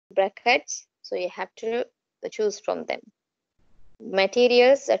brackets. So you have to choose from them.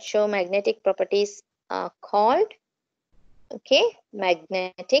 Materials that show magnetic properties are called, okay,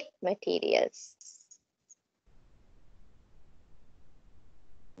 magnetic materials.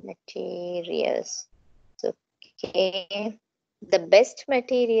 Materials. Okay. The best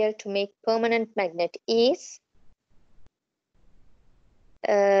material to make permanent magnet is,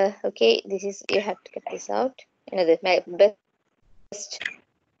 okay, this is, you have to get this out. You know, the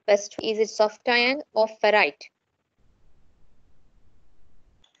best is it soft iron or ferrite?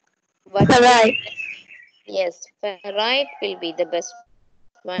 What Ferrite. Yes, ferrite will be the best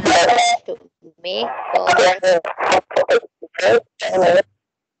one to make permanent.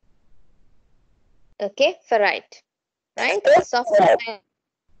 Okay, ferrite, right? Soft iron.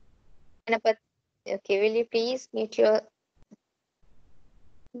 Okay, will you please mute your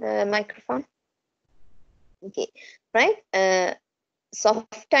microphone? Okay, right.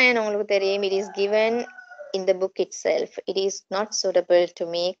 Soft iron உங்களுக்கு தெரியும், it is given in the book itself. It is not suitable to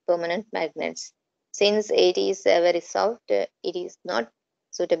make permanent magnets. Since it is very soft, it is not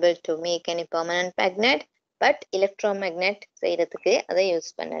suitable to make any permanent magnet, but electromagnet செய்யறதுக்கு அதை use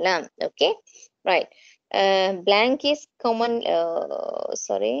பண்ணலாம். Okay, right. Blank is common,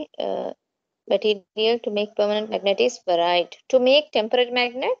 material to make permanent magnet is ferrite. To make temporary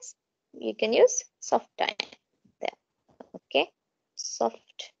magnets, you can use soft iron. There. Okay,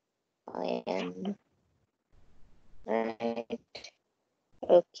 soft iron, right?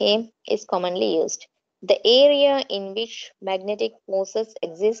 Okay, is commonly used. The area in which magnetic forces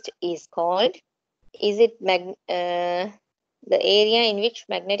exist is called, is it the area in which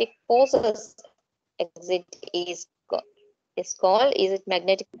magnetic forces exist is called, is it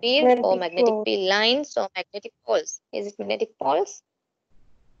magnetic field or magnetic field lines or magnetic poles? Is it magnetic poles?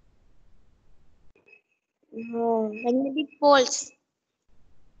 No, magnetic poles.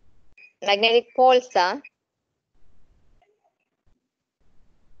 Magnetic poles are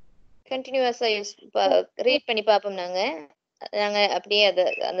continuous use read பண்ணி பார்ப்போம். நாங்க அப்படியே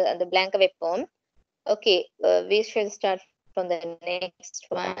அந்த blank வைப்போம். Okay, we shall start from the next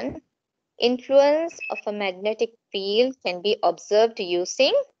one. Influence of a magnetic field can be observed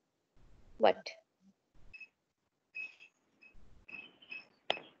using what?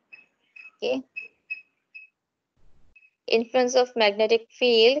 Okay. Influence of magnetic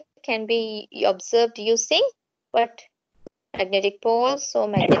field can be observed using what? Magnetic poles or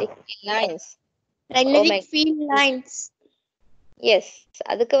magnetic field lines? Magnetic field lines. Yes,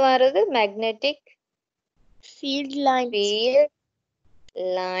 அதுக்கு வரது magnetic field lines. Field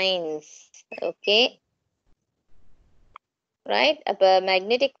lines. Okay. Right. அப்ப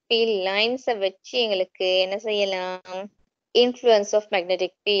magnetic field lines வச்சு எங்களுக்கு என்ன செய்யலாம்? Influence of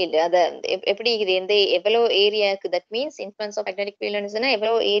magnetic field. அத எப்படி இது எந்த எவ்வளவு ஏரியாவுக்கு, that means influence of magnetic field னா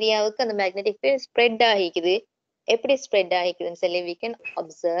எவ்வளவு ஏரியாவுக்கு அந்த magnetic field spread ஆகிக்குது, எப்படி spread ஆகிக்குதுன்னு சொல்லி we can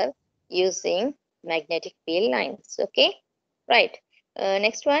observe using magnetic field lines. Okay. Right.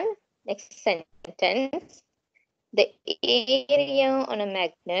 Next one. Next sentence. The area on a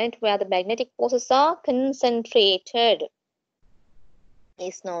magnet where the magnetic forces are concentrated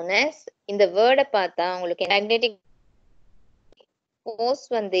is known as, இந்த வேர்டை பார்த்தா உங்களுக்கு magnetic force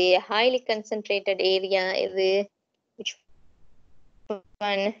வந்து highly concentrated area இது, which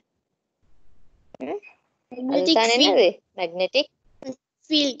one? Magnetic field. Magnetic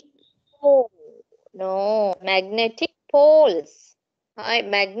field. Oh, no, magnetic poles.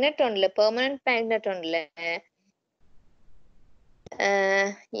 Magnet only, permanent magnet only.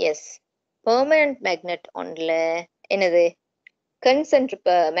 Yes, permanent magnet only. என்னது?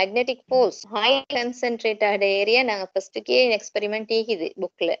 Magnetic force high concentrated area நாங்க first K experiment ஈகுது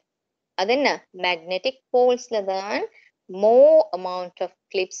bookல. அது என்ன? Magnetic poles ல தான் more amount of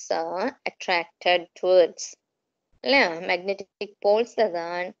clips are attracted towards. இல்ல, magnetic poles ல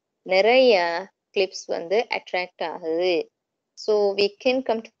தான் நிறைய clips வந்து attract ஆகுது. So we can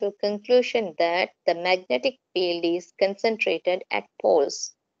come to the conclusion that the magnetic field is concentrated at poles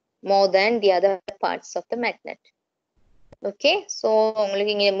more than the other parts of the magnet. Okay, so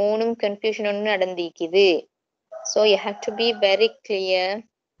உங்களுக்கு இங்க மூணும் confusion ஒன்னு நடந்திக்குது. So you have to be very clear.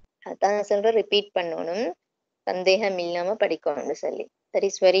 அதான் சொல்ற repeat பண்ணணும், சந்தேகம் இல்லாம படிக்கணும்னு சொல்லி. That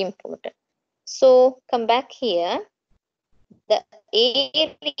is very important. So come back here. The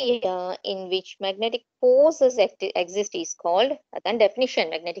area in which magnetic forces exist is called, அதான் definition,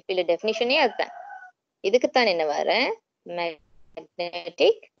 magnetic field definition அதுதான். இதுக்குத்தான் என்ன வர?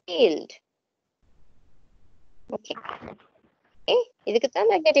 Magnetic field. Okay. இதுக்குத்தான்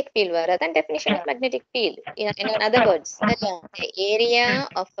magnetic field வர, அதான் definition of magnetic field. In other words, the area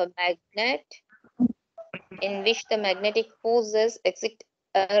of a magnet in which the magnetic forces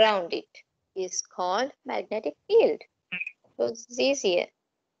around it is called magnetic field. So it's easier.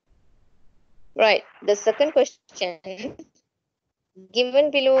 Right. The second question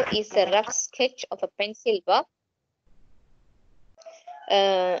given below is a rough sketch of a pencil box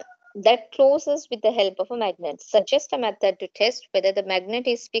that closes with the help of a magnet. Suggest a method to test whether the magnet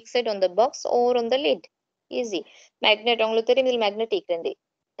is fixed on the box or on the lid. Easy. Magnet உங்களுக்கு தெரியும் இதுல magnet இருக்குது.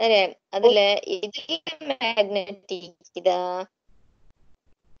 அதுல இதுல magnet இருக்குதா?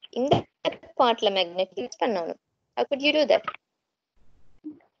 இந்த partல magnet use பண்ணணும். How could you do that?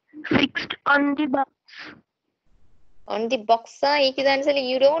 Fixed on the box. On the box இருக்குதான்னு சொல்லி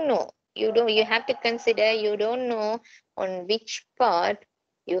you don't know. You have to consider you don't know on which part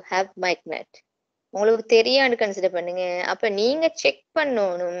you have magnet. உங்களுக்கு தெரியான்னு consider பண்ணுங்க. அப்ப நீங்க check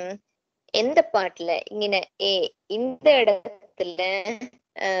பண்ணணும் எந்த பார்ட்ல இங்க ஏ இந்த இடத்துல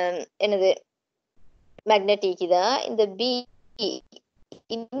என்னது மேக்னெட் இருக்குதா, இந்த பி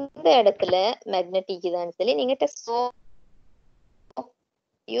இந்த இடத்துல மேக்னெட் இருக்குதான்னு சொல்லி நீங்க test.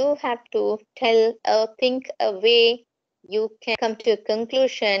 You have to tell or think a way you can come to a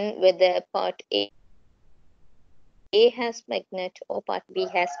conclusion whether part A has magnet or part B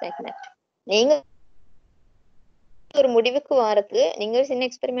has magnet. நீங்க ஒரு முடிவுக்கு வாரத்துக்கு நீங்க ஒரு சின்ன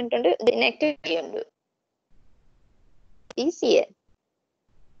எக்ஸ்பெரிமெண்ட் உண்டு, சின்ன ஆக்டிவிட்டி உண்டு. ஈஸியர்.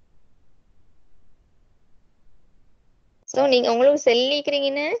 சோ நீங்க உங்களுக்கு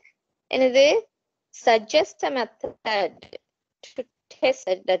சொல்லிக்கிறீங்கன்னு என்னது suggest a method to test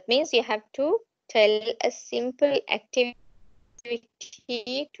it. That means you have to tell a simple activity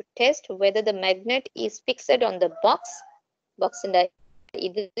to test whether the magnet is fixed on the box in the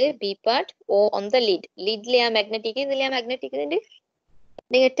இது B part or on the lid. Lidலயா magnetic இதுலயா magnetic இது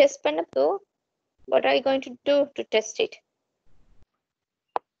நீங்க test பண்ணப்போ what are you going to do to test it?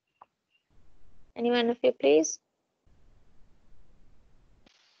 Anyone of you please?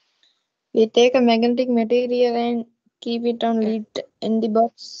 We take a magnetic material and keep it on lid in the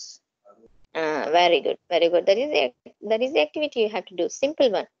box. Very good, very good. That is the activity you have to do. Simple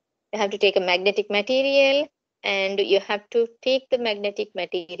one. You have to take a magnetic material and you have to take the magnetic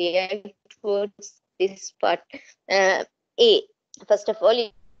material towards this part A. First of all,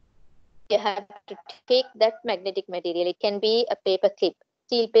 you have to take that magnetic material. It can be a paper clip,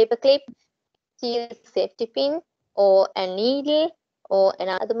 steel paper clip, steel safety pin, or a needle, or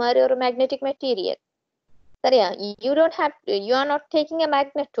another மாதிரி ஒரு magnetic material. சரியா? you are not taking a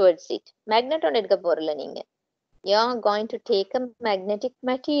magnet towards it. Magnet on எடுக்க போறல நீங்க. You are going to take a magnetic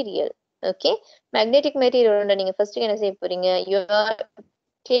material. Okay? Magnetic material on நீங்க first என்ன செய்ய போறீங்க? You are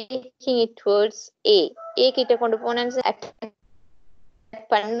taking it towards A. A கிட்ட கொண்டு போனேன்னு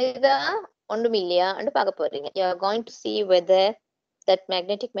பண்ணுதா ஒன்றும் இல்லையா என்று பார்க்க போறீங்க. You are going to see whether that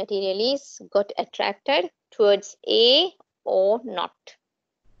magnetic material is got attracted towards A or not.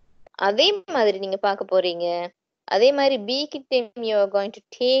 அதே மாதிரி நீங்க பார்க்க போறீங்க. அதே மாதிரி B கிட்ட you are going to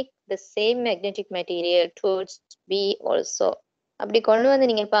take the same magnetic material towards B also. அப்படி கொண்டு வந்து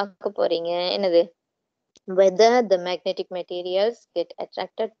நீங்க பார்க்க போறீங்க என்னது whether the magnetic materials get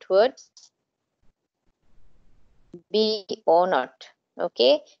attracted towards B or not.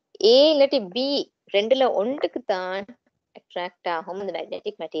 Okay? A இல்லாட்டி B ரெண்டுல ஒன்றுக்கு தான் attract ஆகும் இந்த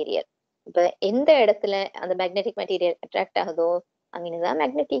magnetic material. இப்ப எந்த இடத்துல அந்த magnetic material attract ஆகுதோ அங்கதான்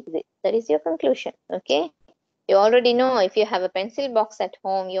magnetic இது. That is your conclusion. Okay? You already know if you have a pencil box at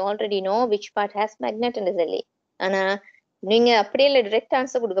home, you already know which part has magnet and சொல்லி. ஆனா நீங்க அப்படியே direct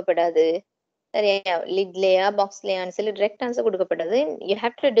answer கொடுக்கப்படாது. சரியா? லிட்லயா பாக்ஸ்லயான்னு சொல்லி direct answer கொடுக்கப்படாது. You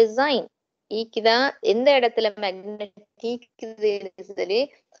have to design. ஈக்குதான் எந்த இடத்துல magnet ஈக்குதுன்னு சொல்லி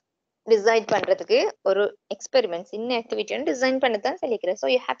design பண்றதுக்கு ஒரு எக்ஸ்பெரிமெண்ட் சின்ன ஆக்டிவிட்டி டிசைன் பண்ணதான் சொல்லிக்கிறேன். So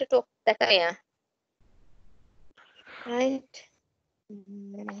you have to talk that way. Right?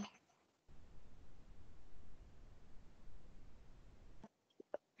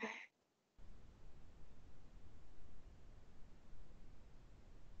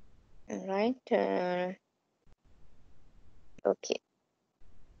 Right. Okay.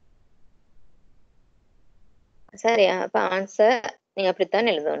 சரியா? அப்ப ஆன்சர் நீங்க அப்படித்தான்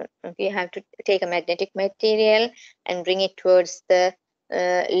எழுதணும். Okay, you have to take a magnetic material and bring it towards the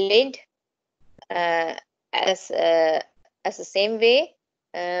lid as the same way.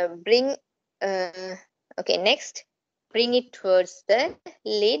 Okay, next bring it towards the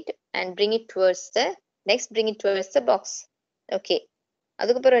lid and bring it towards the box. Okay,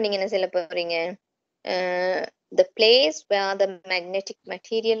 அதுக்கப்புறம் நீங்க என்ன செய்ய போறீங்க? The place where the magnetic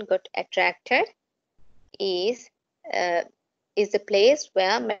material got attracted is the place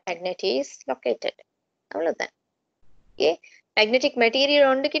where magnet is located. அவ்வளவுதான். Okay, magnetic material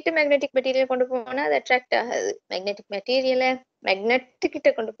ஒன்று கிட்ட magnetic material கொண்டு போனா அது attract ஆகாது. magnetic material magnet கிட்ட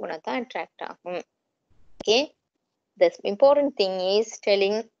கொண்டு போனா தான் attract ஆகும். Okay, the important thing is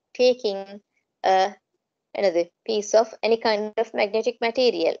taking a another piece of any kind of magnetic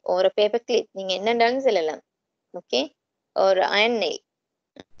material or a paper clip. நீங்க என்னண்டாலும் சொல்லலாம். Okay, or iron nail.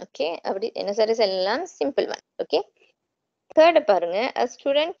 Okay, அப்படி என்ன சரி சொல்லலாம், simple one. Okay, third பாருங்க, a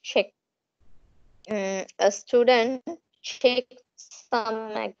student checked some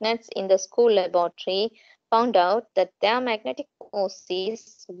magnets in the school laboratory, found out that their magnetic force is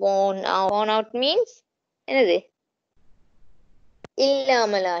worn out means என்னது,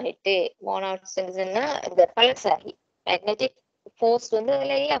 இல்லாமலாகிட்டு. worn out சொன்னா இந்த பழசாகி, magnetic force வந்து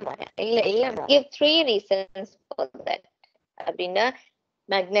அதுல இல்லாம. give 3 reasons for that. அப்படின்னா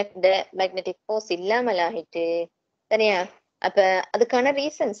magnetic force இல்லாமலாகிட்டு, சரியா? அப்ப அதுக்கான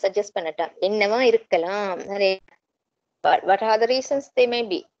ரீசன் சஜஸ்ட் பண்ணட்டா என்னவா இருக்கலாம், நிறைய. what are the reasons they may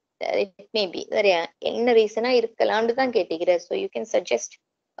be, it may be, சரியா? என்ன ரீசனா இருக்கலாம்னு தான் கேட்டிக்கிற. so you can suggest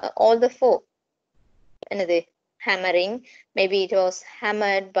all the 4. என்னது, hammering, maybe it was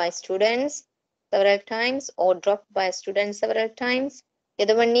hammered by students several times or dropped by students several times. The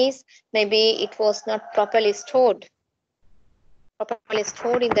other one is maybe it was not properly stored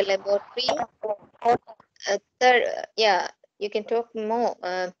in the laboratory. Third, yeah, you can talk more.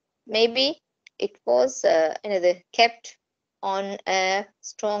 Maybe it was kept on a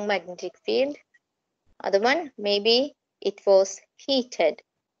strong magnetic field. Other one, maybe it was heated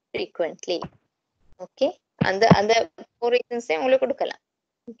frequently. Okay, and the 4 reasons உங்களுக்கு கொடுக்கலாம்.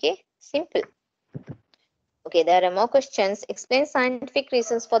 Okay, simple. Okay, there are more questions. Explain scientific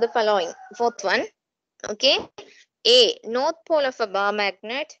reasons for the following. Fourth one. Okay, A, north pole of a bar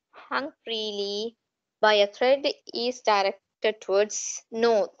magnet hung freely by a thread is directed towards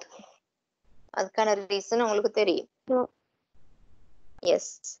north. அதுக்கான reason உங்களுக்கு தெரியும். No. Yes,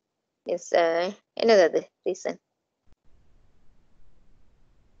 என்னது அது reason?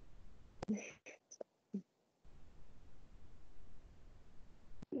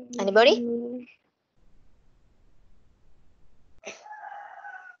 Anybody?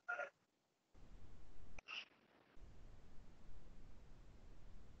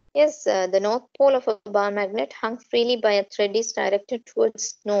 Yes, the north pole of a bar magnet hung freely by a thread is directed towards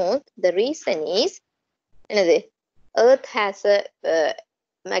north. The reason is, Earth has a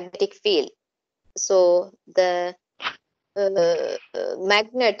magnetic field. So the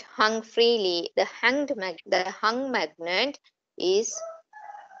magnet hung freely. The hung magnet is,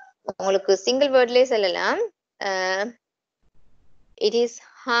 உங்களுக்கு single wordலே சொல்லலாம். It is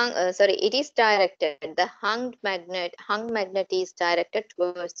it is directed. The hung magnet is directed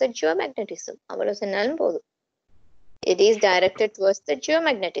towards the geomagnetism. அவ்வளவு சொன்னாலும் போதும். It is directed towards the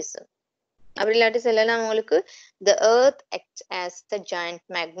geomagnetism. அப்படி இல்லாட்டி சொல்லலாம் உங்களுக்கு, the earth acts as the giant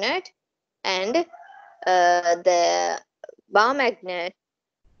magnet and the bar magnet,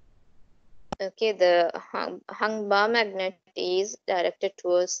 okay, the hung bar magnet is directed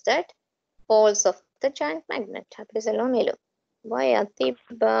towards that poles of the giant magnet. அப்படி சொல்லலாம். மேலும் why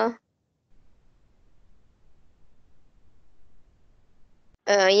Atiba?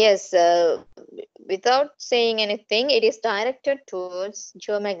 Yes, without saying anything, it is directed towards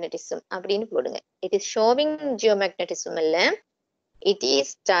geomagnetism. அப்படின்னு போடுங்க. It is showing geomagnetism இல்ல, it is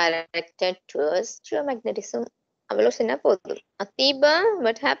directed towards geomagnetism. அவ்வளவு சொன்னா போதும். Atiba,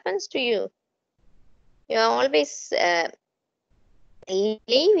 what happens to you? You are always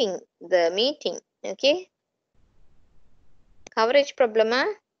leaving the meeting. Okay, coverage problem.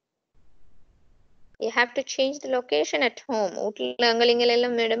 You have to change the location at home. வீட்ல அங்கலிங்கல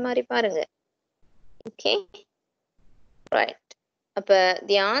எல்லாம் madam மாதிரி பாருங்க. Okay, right. அப்ப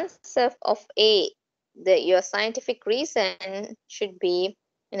the answer of A, your scientific reason should be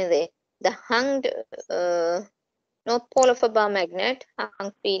the hunged north pole of a bar magnet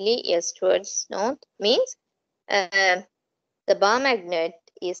hung freely towards north means the bar magnet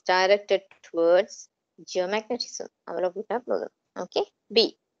is directed towards geomagnetism. Okay, B,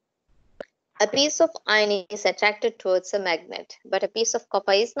 a piece of iron is attracted towards a magnet, but a piece of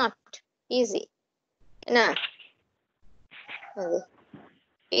copper is not. Easy.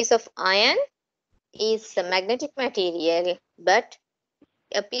 Piece of iron is a magnetic material, but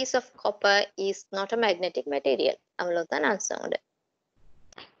a piece of copper is not a magnetic material. அவ்வளவுதான் answer.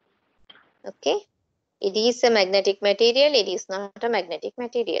 Okay, it is a magnetic material, it is not a magnetic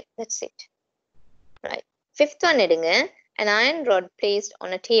material. That's it. Right. Fifth one எடுங்க. An iron rod placed on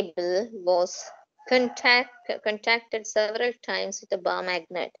a table was contacted several times with a bar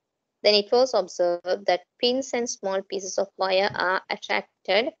magnet. Then it was observed that pins and small pieces of wire are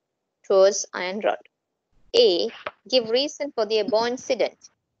attracted towards iron rod. A, give reason for the above incident.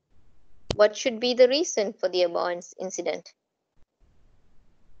 What should be the reason for the above incident?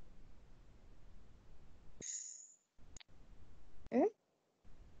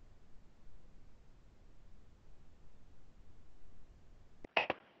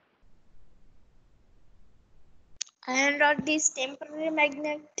 Iron rod is temporary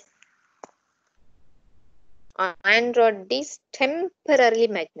magnet. Iron rod is temporarily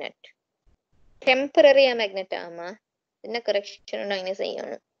magnet. Temporary magnet ஆமா. என்ன correction நான் என்ன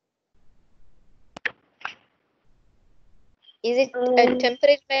செய்யணும்? Is it a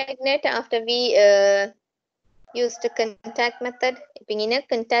temporary magnet after we used the contact method? இப்போ இங்க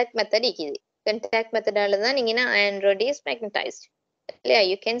contact method இருக்குது. Contact method ஆல தான் இங்க iron rod is magnetized. Yeah,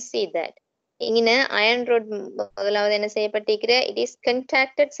 you can see that. இங்க iron rod முதலாவது என்ன செய்யப்பட்டிருக்கிற? It is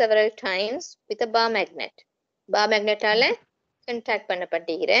contacted several times with a bar magnet. Bar magnet ஆல contact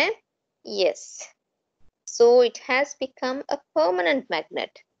பண்ணப்பட்டிருக்கிற. Yes. So it has become a permanent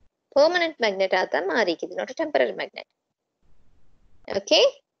magnet. Permanent magnet ஆ தான் மாறிக்குது, not a temporary magnet. Okay,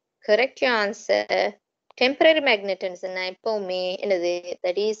 correct your answer. Temporary magnet எப்பவுமே என்னது?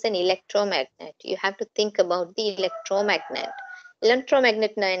 That is an electromagnet. You have to think about the electromagnet.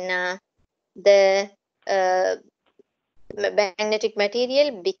 Electromagnet என்ன? The magnetic material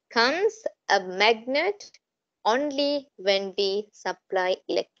becomes a magnet only when we supply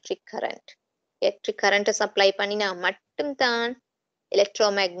electric current. Electric current supply பண்ணினா மட்டும் தான்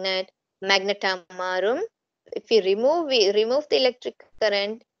electromagnet magnet மாறும். If we remove the electric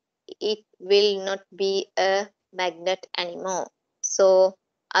current, it will not be a magnet anymore. So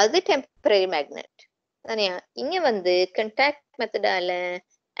அது temporary magnet. சரியா? இங்க வந்து contact method ஆல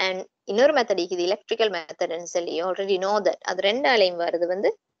and இன்னொரு மெத்தட் இருக்குது electrical method ன்னு சொல்லி, you already know that. அது ரெண்டாலையும் வருது வந்து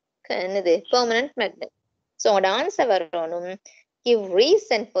என்னது? permanent magnet. So our answer வரணும், give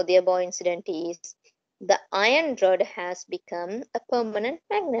reason for the above incident is the iron rod has become a permanent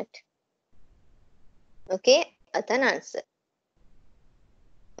magnet. Okay, that's answer.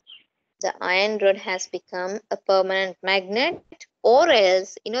 The iron rod has become a permanent magnet, or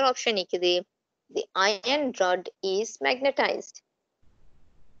else இன்னொரு option இருக்குது, the iron rod is magnetized.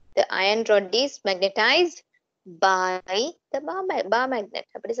 The iron rod is magnetized by the bar magnet.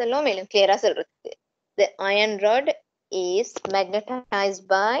 அப்படி சொல்லுவோம், மேலும் clear-ஆ சொல்றதுக்கு. The iron rod is magnetized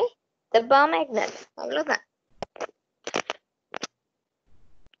by the bar magnet. அவ்வளவுதான்.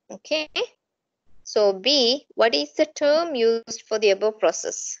 Okay. So B, what is the term used for the above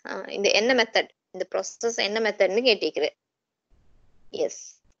process? In the என்ன method? In the process என்ன method ன்னு கேட்டிருக்கிற. Yes,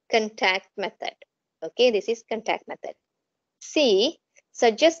 contact method. Okay, this is contact method. C,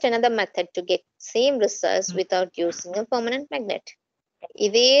 suggest another method to get same results without using a permanent magnet.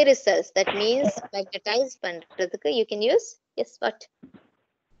 இதே results, that means magnetize பண்றதுக்கு you can use, yes, what?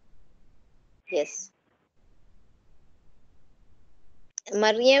 Yes.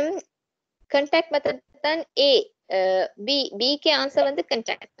 Mariam, contact method தான் A. B க்கு answer வந்து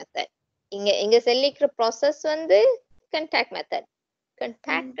contact method. இங்க சொல்லிக்கிற process வந்து contact method.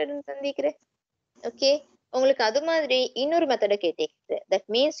 Contacted சந்திக்கிற. Okay, உங்களுக்கு அது மாதிரி இன்னொரு மெத்தட கேட்டிருக்கு. That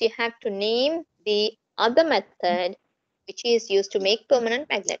means you have to name the other method which is used to make permanent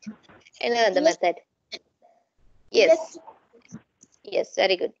magnet. Another other method? Yes. Yes,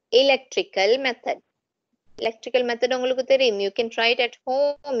 very good. Electrical method. Electrical method உங்களுக்கு தெரியும். You can try it at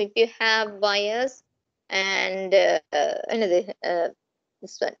home if you have wires and another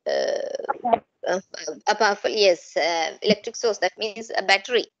this one a powerful, yes, electric source. That means a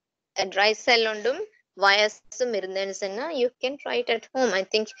battery, a dry cell ondum wires irundhennu sonna you can try it at home. I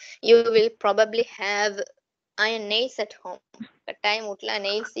think you will probably have iron nails at home. Time utla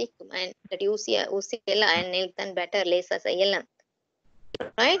nails and that usi ella iron nails than better laser seiyalam,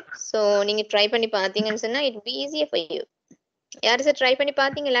 right? So நீங்க try பண்ணி பாத்தீங்கன்னு சொன்னா it will be easier for you. யாராவது try பண்ணி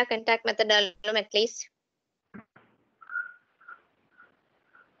பாத்தீங்களா contact method alone at least?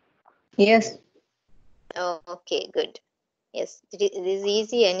 Yes. Oh, okay, good. Yes, it is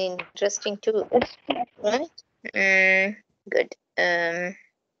easy and interesting too, right? Good.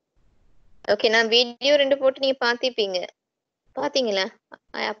 Okay, நான் video ரெண்டு போட்டு நீங்க பாத்தீங்களா?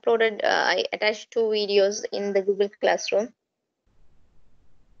 I uploaded, I attached 2 videos in the Google Classroom.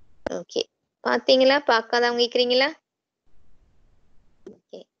 Okay, பாத்தீங்களா? பார்க்காதவங்க இருக்கிறீங்களா?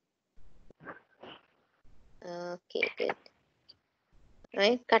 Okay. Okay, good.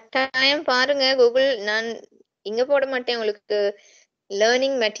 Right, கட்டாயம் பாருங்க கூகுள். நான் இங்க போட மாட்டேன் உங்களுக்கு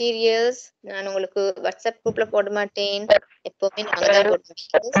லேர்னிங் மெட்டீரியல்ஸ். நான் உங்களுக்கு வாட்ஸ்அப் குரூப்ல போட மாட்டேன். எப்பவுமே நாங்க தான்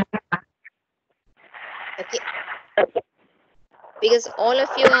போடுவோம். Okay, because all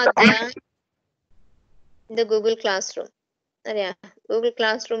of you are there in the Google Classroom. சரியா? Google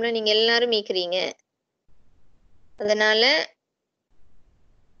Classroomல நீங்க எல்லாரும் இருக்கிறீங்க. அதனால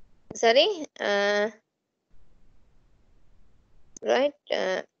சரி ரைட்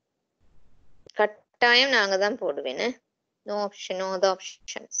கட்டாயம் நாங்க தான் போடுவேன். No option, no other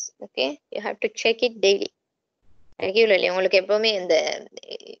options. Okay, you have to check it daily. Regularly. உங்களுக்கு எப்பவுமே இந்த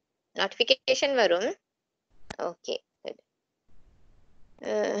notification வரும். Okay, good.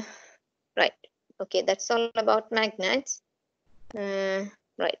 Right. Okay, that's all about magnets.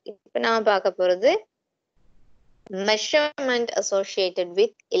 Right. இப்போ நான் பார்க்க போறது measurement associated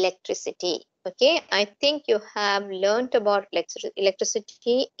with electricity. Okay, I think you have learnt about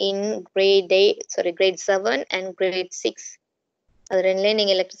electricity in grade 7 and grade 6. அது ரெண்டுலயும்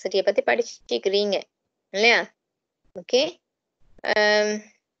நீங்க எலக்ட்ரிசிட்டியை பத்தி படிச்சிருக்கிறீங்க இல்லையா? Okay,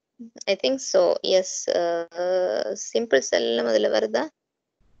 I think so. Yes, simple எல்லாம் அதுல வருதா?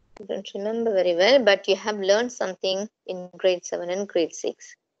 I don't remember very well, but you have learned something in grade 7 and grade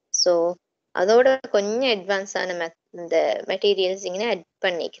 6. So அதோட கொஞ்சம் advance ஆன இந்த மெட்டீரியல்ஸ் இங்க ஆட்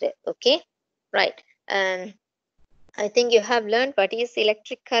பண்ணிக்கிறேன். Okay, right. I think you have learned what is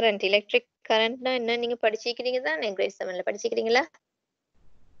electric current. Electric current na enna நீங்க படிச்சிருக்கீங்க தானே? grade 7ல படிச்சிருக்கீங்களா?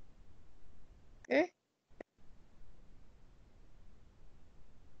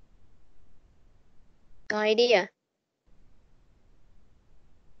 No idea.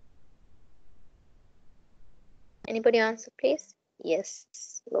 Anybody answer please? Yes.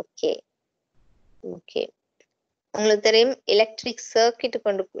 Okay. Okay. உங்களுக்கு தெரியும் electric circuit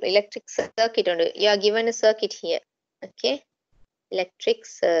உண்டு. You are given a circuit here. Okay. Electrical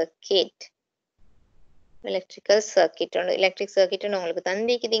circuit உண்டு. Electric circuit உங்களுக்கு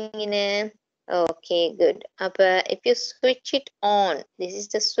தந்திக்குதீங்கன்னு. Okay, good. அப்ப if you switch it on, this is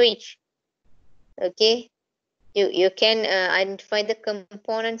the switch. Okay. You can identify the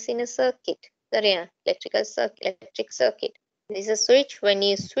components in a circuit. Sorry, electric circuit. This is a switch. When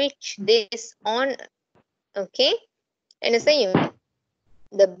you switch this on, okay, and say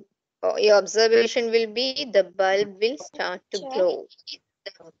your observation will be the bulb will start to glow.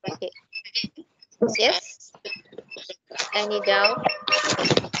 Okay. Yes. Any doubt?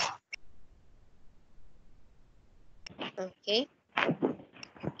 Okay.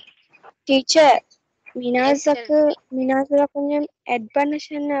 Teacher, மினாஸாக்கு கொஞ்சம் add பண்ண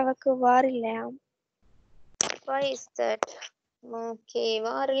சொன்ன அவக்கு வார் இல்லையா? Why is that? Okay,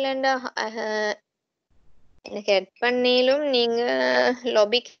 வார் இல்லைண்டா எனக்கு add பண்ணேலும் நீங்க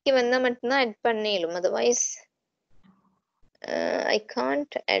lobbyக்கு வந்தா மட்டும்தான் add பண்ணேலும். Otherwise, I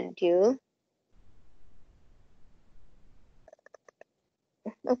can't add you.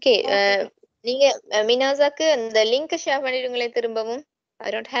 Okay, நீங்க மினாஸாக்கு அந்த லிங்க் ஷேர் பண்ணிடுங்களே திரும்பவும்.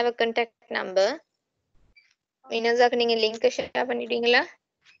 I don't have a contact number. மினாஸாக்கு நீங்க லிங்க் ஷேர் பண்ணிடுவீங்களா?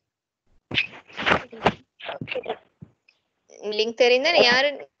 லிங்க் தெரியுதா? யாரு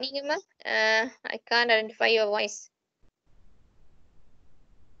நீங்கம்மா? I can't identify your voice.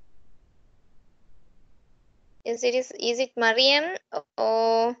 Is it Mariam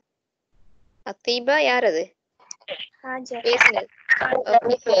or Atiba? யார் அது? ஹாஜர். பேசுங்க.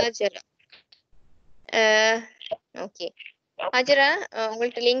 Okay, ஹாஜரா. Okay. ஹாஜரா,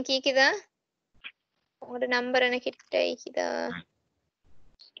 உங்கள்ட்ட லிங்க் இருக்குதா? உங்களோட நம்பர் எனக்கு கிட்ட இருக்குதா?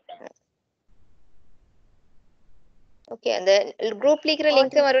 ஓகே, அந்த குரூப்ல இருக்கிற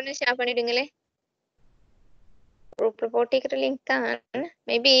லிங்க் வரும்னு ஷேர் பண்ணிடுங்களே. குரூப்ல போட்டிக்கிற லிங்க் தான்.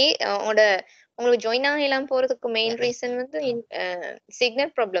 மேபி உங்களுக்கு ஜாயின் ஆகலாம் போறதுக்கு மெயின் ரீசன் வந்து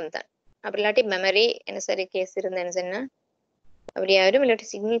சிக்னல் ப்ராப்ளம் தான். அப்படி இல்லாட்டி மெமரி என்ன சரி கேஸ் இருந்தேன்னு சொன்னா அப்படி யாரும் இல்லாட்டி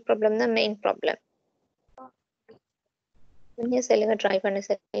சிக்னல் ப்ராப்ளம் தான் மெயின் ப்ராப்ளம். கொஞ்சம் சொல்லுங்க, ட்ரை பண்ண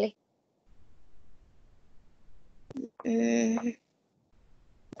சொல்லி.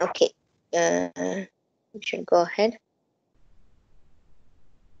 Okay, you should go ahead.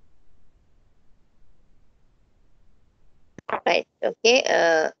 Right, okay.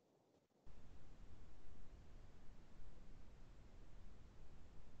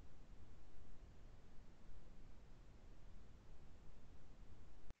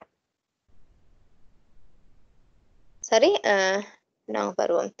 சரி, நான்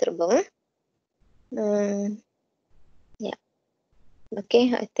வருவோம் திரும்பவும். Yeah. Okay,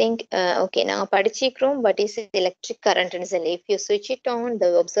 I think okay, now படிச்சிக்கிறோம் what is electric current and if you switch it on, the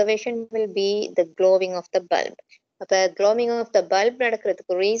observation will be the glowing of the bulb. அப்ப glowing of the bulb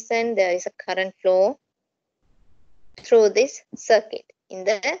நடக்கிறதுக்கு reason there is a current flow through this circuit.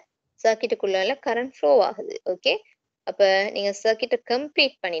 இந்த சர்க்கிட்டுக்குள்ள current flow ஆகுது. Okay, அப்ப நீங்க சர்க்கிட்டை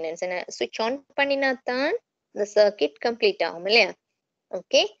complete பண்ணினா switch on பண்ணினா தான் the circuit complete ஆகும் இல்லையா?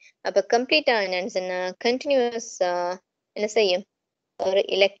 Okay, அப்ப complete ஆனா continuous என்ன செய்யும்? ஒரு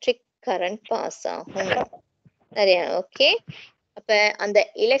எலக்ட்ரிக் கரண்ட் பாஸ் ஆகும். சரியா? ஓகே, அப்ப அந்த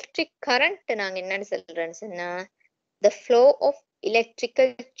எலக்ட்ரிக் கரண்ட் நாங்க என்னன்னு சொல்றேன்னு சொன்னா the flow of electrical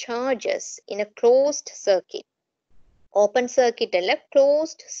charges in a closed circuit. Open circuit அல்ல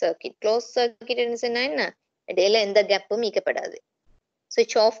closed circuit. Closed circuit ன்னு சொன்னா என்ன? இடையில எந்த கேப்பும் நீக்கப்படாது.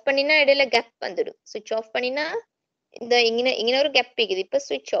 சுவிட்ச் ஆஃப் பண்ணினா இடையில கேப் வந்துடும். சுவிட்ச் ஆஃப் பண்ணினா இந்த இங்க ஒரு கேப் இருக்குது. இப்ப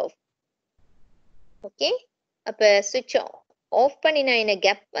சுவிட்ச் ஆஃப். ஓகே, அப்ப சுவிட்ச் ஆஃப் பண்ணினா என்ன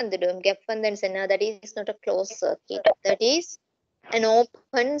கேப் வந்துடும். கேப் வந்துன்னு சொன்னா that is not a closed circuit, that is an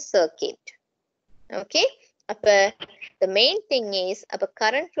open circuit. Okay, அப்ப the main thing is அப்ப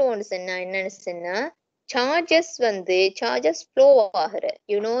current flow ன்னு சொன்னா என்னன்னு சொன்னா charges flow ஆகுற.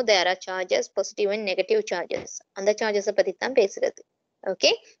 You know there are charges, positive and negative charges. அந்த charges பத்தி தான் பேசுறது.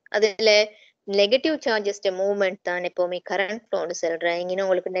 Okay, அதுல நெகட்டிவ் சார்ஜஸ் மூவ்மெண்ட் தான் எப்பவுமே கரண்ட் ஃப்ளோன்னு சொல்றேன். இங்க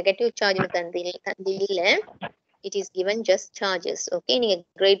உங்களுக்கு நெகட்டிவ் சார்ஜ் தந்தி இல்ல, it is given just charges. Okay, நீங்க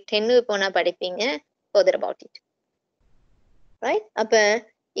கிரேட் 10 போனா படிப்பீங்க further about it. ரைட், அப்ப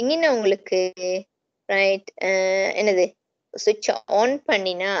இங்க உங்களுக்கு ரைட் என்னது switch on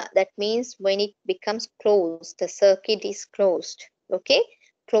பண்ணினா that means when it becomes closed, the circuit is closed. Okay,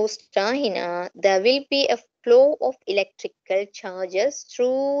 closed ஆகினா there will be a flow of electrical charges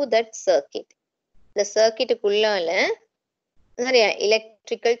through that circuit. The circuit குள்ளால நிறைய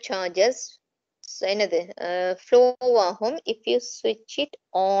electrical charges என்னது flow ஆகும் if you switch it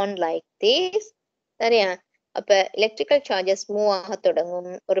on like this. சரியா, அப்ப electrical charges move ஆக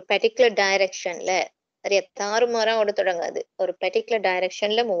தொடங்கும் ஒரு particular directionல. சரியா, தாறுமாறா ஓட தொடங்காது, ஒரு particular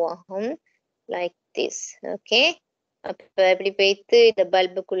directionல மூவ் ஆகும் like this. ஓகே, அப்ப இப்படி போயிட்டு இந்த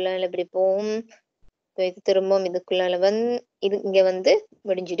பல்புக்குள்ளால இப்படி போகும், திரும்பவும் இதுக்குள்ளால இது இங்க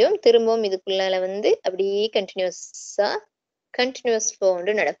முடிஞ்சிடும், திரும்பவும் இதுக்குள்ளால அப்படியே கண்டினியூஸ் ஃப்ளோ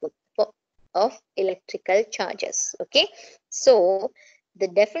நடக்கும் of electrical charges. Okay, so the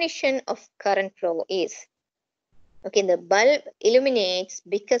definition of current flow is, okay, the bulb illuminates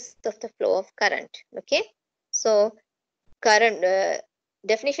because of the flow of current. Okay, so current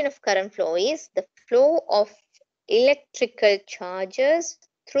definition of current flow is the flow of electrical charges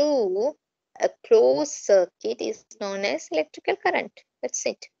through a closed circuit is known as electrical current. That's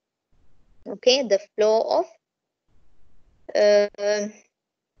it. Okay, the flow of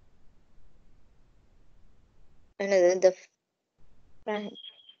the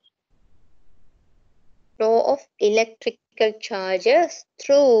flow of electrical charges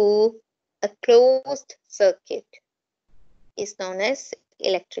through a closed circuit is known as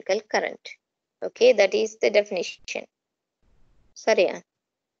electrical current. Okay, that is the definition. சரியா,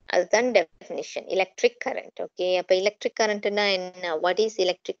 அதுதான் definition, electric current. Okay, அப்ப electric current னா என்ன, what is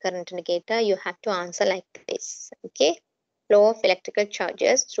electric current னு கேட்டா you have to answer like this. Okay, flow of electrical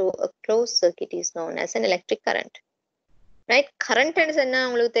charges through a closed circuit is known as an electric current. Right, current னு சொன்னா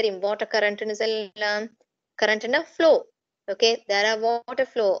உங்களுக்கு தெரியும், water current னு சொல்லலாம். current னா flow. Okay, there are water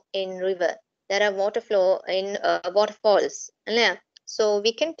flow in river, there are water flow in waterfalls. இல்லையா, so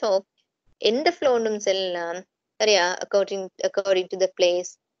we can talk in the flow னு சொல்லலாம். சரியா, according to the place,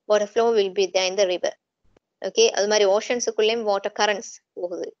 water flow will be there in the river. Okay, அது மாதிரி ஓஷன்ஸுக்குள்ளேயும் water currents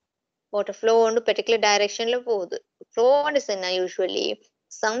போகுது, water flow ஒன்று particular directionல போகுது. flow னு சொன்னா usually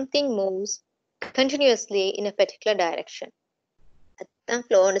something moves continuously in a particular direction. அதுதான்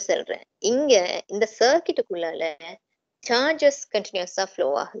flow னு சொல்றேன். இங்க இந்த சர்க்கிட்டுக்குள்ளால charges continuously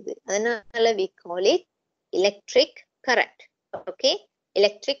flow ஆகுது, அதனால we call it electric current. Okay,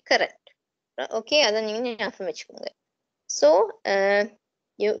 electric current. Okay, அத நீங்க ஞாபகம் வச்சுக்கோங்க. So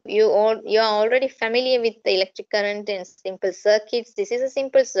you are already familiar with the electric current and simple circuits. This is a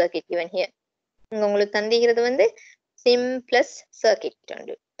simple circuit given here. உங்களுக்கு தந்திக்கிறது simplest circuit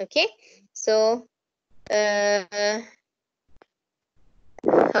உண்டு. Okay, so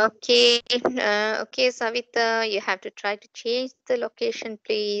okay Savita, you have to try to change the location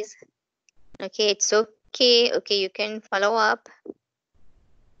please. Okay, it's okay. Okay, you can follow up.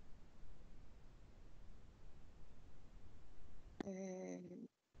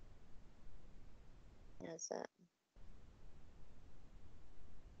 Yes,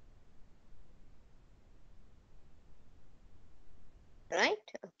 right,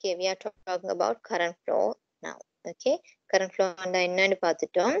 okay, we are talking about current flow now. Okay, current flow என்னன்னு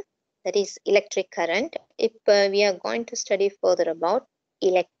பார்த்துட்டோம், that is electric current. இப்போ we are going to study further about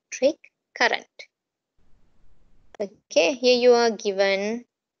electric current. Okay, here you are given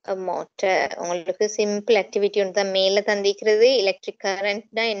a motor. உங்களுக்கு simple activity ஒன்று தான் மேல தந்திக்கிறது. electric current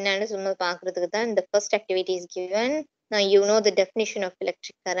தான் என்னன்னு சும்மா பார்க்கிறதுக்கு தான் இந்த first activity is given. Now you know the definition of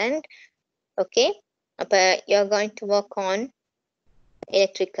electric current. Okay, அப்ப you are going to work on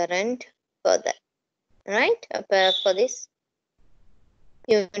electric current further. Right, for this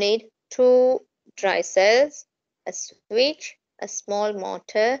you need two dry cells, a switch, a small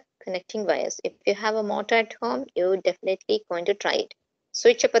motor connecting wires. If you have a motor at home, you're definitely going to try it.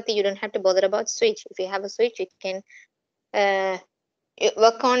 Switch apathy, you don't have to bother about switch. If you have a switch, you can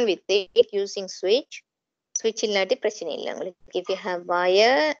work on with it using switch. Switch இல்லாட்டி பிரச்சனை இல்லை உங்களுக்கு. If you have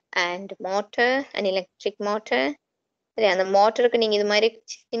wire and motor, an electric motor, சரி அந்த மோட்டருக்கு நீங்க இது மாதிரி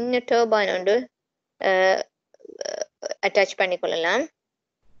சின்ன டர்பைன் உண்டு attach பண்ணிக்கொள்ளலாம்.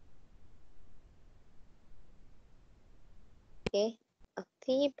 Okay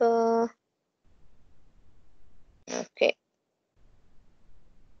அதீபா okay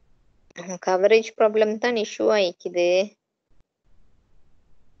coverage problem தான் இஷ்யூ ஆயிக்குது.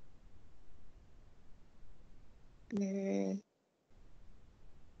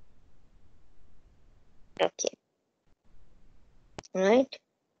 ஓகே ரைட்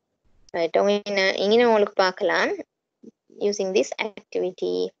ரைட் இங்கே உங்களுக்கு பார்க்கலாம். using this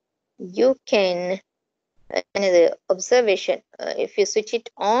activity you can another observation. If you switch it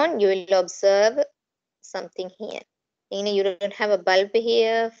on, you will observe something here. You don't have a bulb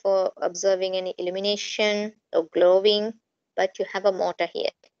here for observing any illumination or glowing, but you have a motor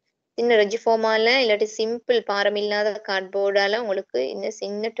here. சின்ன ரெஜிஃபார்மால இல்லாட்டி simple பாரம் இல்லாத கார்ட்போர்டால உங்களுக்கு இந்த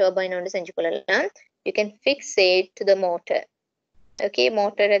சின்ன turbine ஒன்று செஞ்சு கொள்ளலாம். You can fix it to the motor. Okay,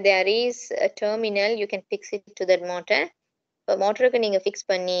 motor there is a terminal, you can fix it to that motor. மோட்டருக்கு நீங்க ஃபிக்ஸ்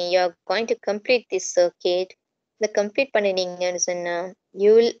பண்ணி you are going to complete this circuit. The complete பண்ணினீங்கன்னு சொன்னா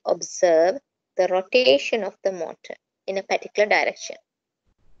you will observe the rotation of the motor in a particular direction.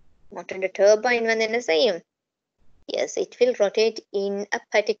 Motor turbine வந்து என்ன செய்யும்? Yes, it will rotate in a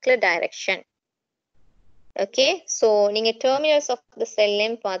particular direction. Okay, so நீங்க terminals of the cell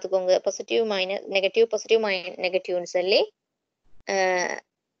name பார்த்துக்கோங்க. positive minus negative positive negative னு சொல்லி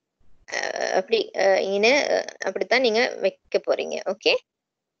அப்படி இங்கே அப்படித்தான் நீங்க வைக்க போறீங்க. ஓகே,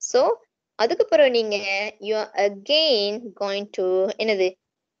 ஸோ அதுக்கு பிறகு நீங்க you are again going to என்னது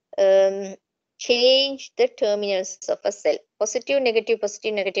change the terminals of a cell. positive negative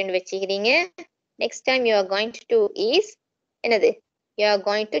வச்சுக்கிறீங்க. Next time you are going to do is என்னது you are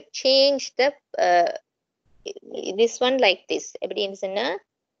going to change the this one like this. எப்படின்னு சொன்னா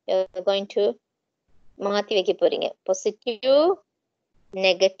you are going to மாத்தி வைக்க போறீங்க. positive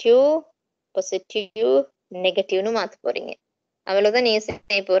negative னு மாத்த போறீங்க. அவ்வளவுதான் நீங்க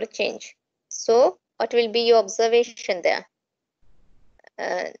செய்ய போற change. So what will be your observation there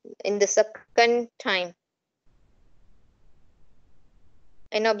in the second time?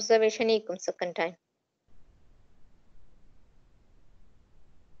 An observation equals second time.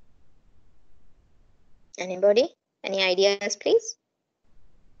 Anybody? Any ideas, please?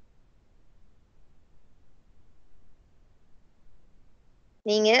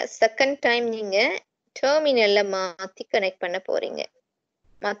 நீங்க செகண்ட் டைம் நீங்க டெர்மினல்ல மாத்தி கனெக்ட் பண்ண போறீங்க.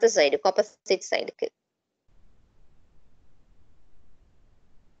 மத்த சைடுக்கு ஆப்போசிட் சைடுக்கு.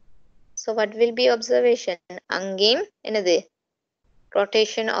 So what will be observation? Again என்னது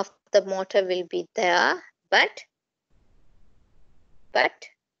rotation of the motor will be there, but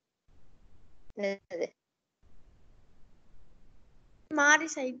என்னது மாறி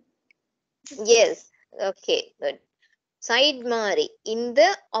side. Yes, okay, good. Side mari in the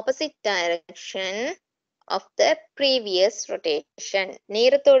opposite direction of the previous rotation.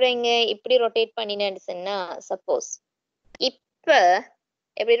 நேரத்தோட இங்க இப்படி ரொட்டேட் பண்ணினேன்னு சொன்னா suppose இப்ப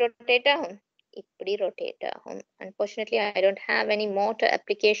எப்படி ரொட்டேட் ஆகும்? இப்படி ரொட்டேட் ஆகும். Unfortunately, I don't have any motor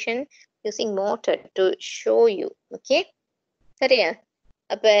application using motor to show you. Okay, சரியா?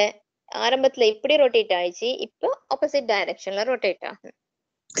 அப்ப ஆரம்பத்துல இப்படி ரொட்டேட் ஆயிடுச்சு, இப்போ opposite directionல ரொட்டேட் ஆகும்.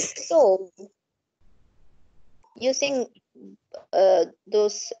 So using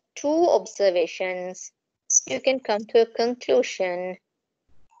those two observations, you can come to a conclusion.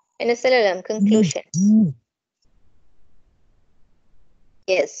 என்ன சொல்லலாம்? Conclusion.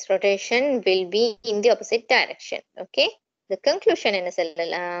 Yes, rotation will be in the opposite direction. Okay, the conclusion என்ன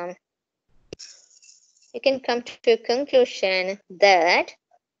சொல்லலாம்? You can come to a conclusion that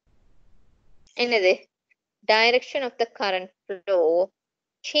என்னது direction of the current flow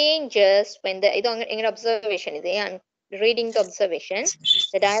changes when the இது எங்க observation இது. I'm reading the observation.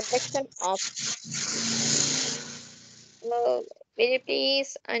 The direction of will you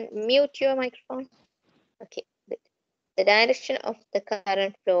please unmute your microphone? Okay, good. The direction of the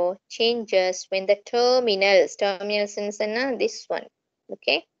current flow changes when the terminals in this one.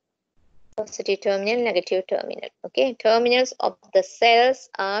 Okay, positive terminal, negative terminal. Okay, terminals of the cells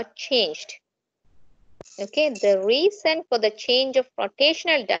are changed. Okay, the reason for the change of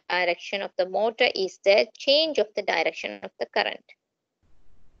rotational direction of the motor is the change of the direction of the current.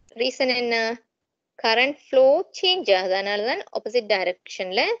 Reason in current flow change, அதனால தான் opposite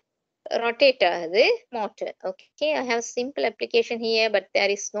directionல rotate ஆகுது motor. Okay, I have simple application here, but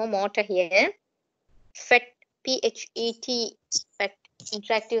there is no motor here. PHET, PHET, PHET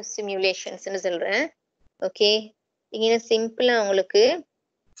interactive simulations ன்னு சொல்றேன். Okay, இங்க சிம்பிளா உங்களுக்கு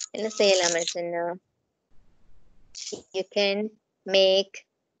என்ன செய்யலாம் சொன்னா, you can make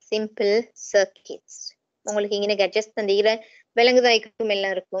simple circuits. உங்களுக்கு இங்க gadgets தந்தீங்க விலங்குதாய்க்கும்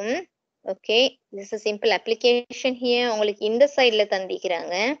எல்லாம் இருக்கும். Okay, this is a simple application here. உங்களுக்கு இந்த சைடுல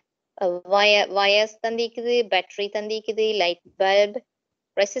தந்திக்கிறாங்க. wires தந்திக்குது, battery தந்திக்குது, light bulb,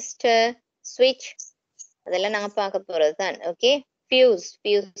 resistor, switch, அதெல்லாம் நாங்க பார்க்க போறது தான். Okay, fuse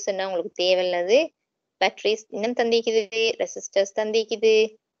ன்னா உங்களுக்கு தேவையில்லாது. batteries இன்னும் தந்திக்குது, resistors தந்திக்குது.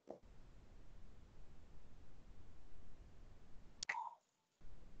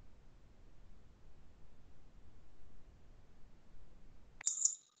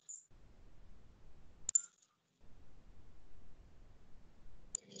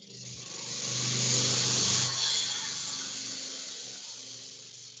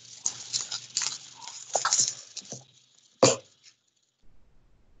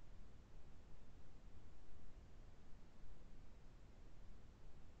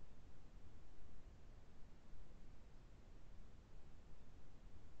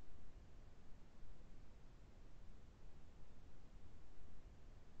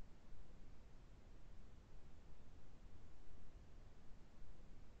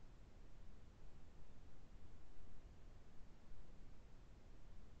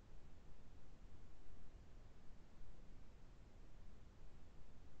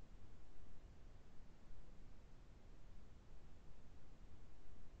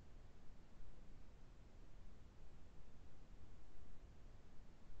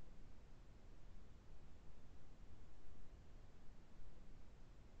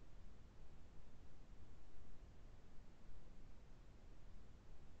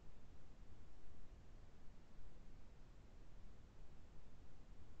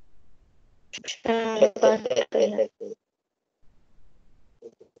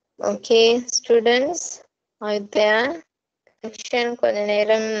 Okay, students, are you there? Connection கொஞ்ச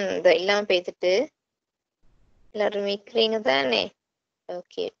நேரம் இல்லாம பேசிட்டு எல்லாரும் மீக்கிறீங்க தானே?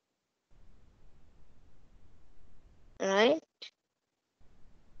 Okay, right?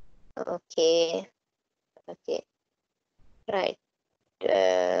 Okay, okay, right.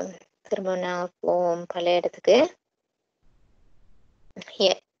 திரும்ப நான் போவோம் பழைய இடத்துக்கு.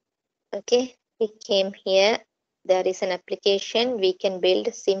 Here, okay, we came here. There is an application. We can build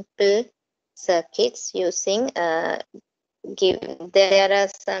simple circuits using there are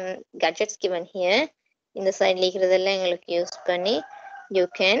some gadgets given here. In the side இருக்கிறதெல்லாம் எங்களுக்கு யூஸ் பண்ணி you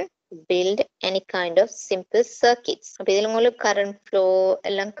can build any kind of simple circuits. அப்ப இதில் உங்களுக்கு current flow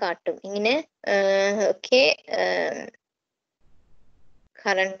எல்லாம் காட்டும். இங்கே okay,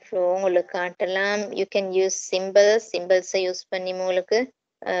 current flow உங்களுக்கு காட்டலாம். You can use symbols use பண்ணி உங்களுக்கு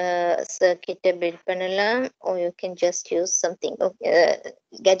circuit build பண்ணலாம், or you can just use something. Okay,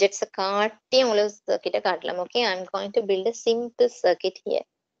 gadgets காட்டி உங்களுக்கு circuit காட்டலாம். Okay, I'm going to build a simple circuit here.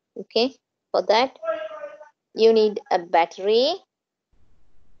 Okay, for that you need a battery,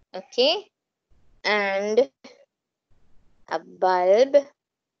 okay, and a bulb,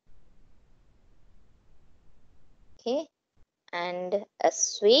 okay, and a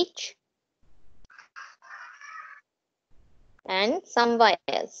switch and some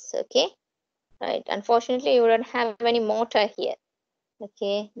wires. Okay, right, unfortunately you don't have any motor here.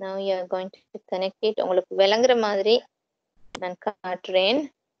 Okay, now you are going to connect it. உங்களுக்கு விளங்குற மாதிரி நான் காட்டுறேன்.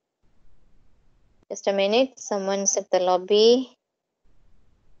 Just a minute, someone's at the lobby.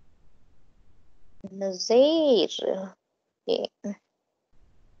 Nazeer. Okay.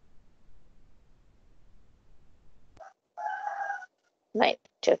 Right,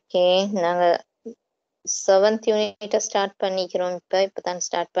 okay, நாங்க 7th unit start பண்ணிக்கிறோம். இப்பதான்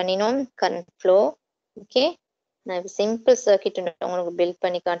start பண்ணினோம். current flow. Okay, நான் simple circuit உங்களுக்கு build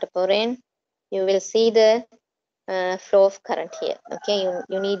பண்ணி காட்ட போறேன். You will see the flow of current here. Okay,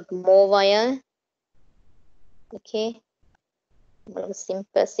 you need more wire. Okay,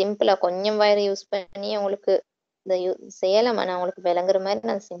 உங்களுக்கு சிம்பிளா கொஞ்சம் வயர் யூஸ் பண்ணி உங்களுக்கு இந்த செய்யலாம். நான் உங்களுக்கு விளங்குற மாதிரி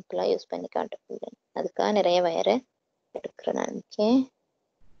நான் சிம்பிளா யூஸ் பண்ணி காட்ட போறேன். அதுக்காக நிறைய வயரை எடுக்கிறேன் நான். Okay,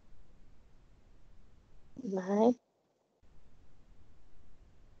 right.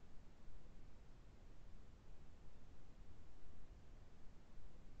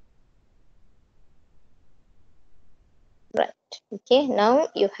 Right. Okay, now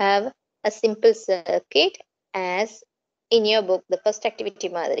you have a simple circuit as in your book, the first activity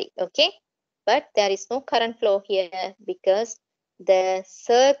madri. Okay, but there is no current flow here because the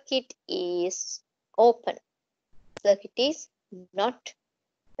circuit is open. Circuit is not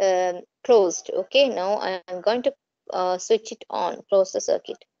closed. Okay, now I am going to switch it on, close the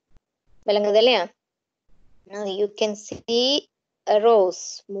circuit. விளங்குது இல்லையா? Now you can see arrows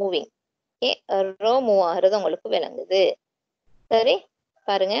moving. Okay, arrow move ஆகிறது உங்களுக்கு விளங்குது. சரி,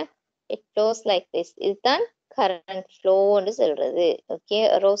 பாருங்க, it flows like this. இதுதான் current flow ன்னு சொல்றது. Okay,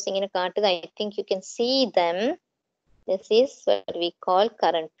 arrows இங்க காட்டுது. I think you can see them. This is what we call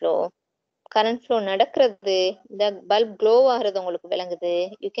current flow. Current flow நடக்கிறது, the bulb glow ஆகிறது உங்களுக்கு விளங்குது.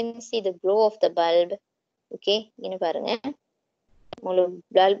 You can see the glow of the bulb. Okay, இங்க பாருங்க,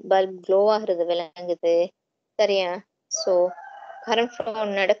 உங்களுக்கு bulb glow ஆகிறது விளங்குது. சரியா? So current flow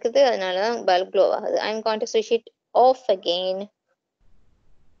நடக்குது, அதனால தான் bulb glow ஆகுது. I'm going to switch it off again.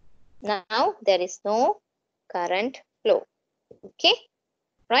 Now there is no current flow. Okay,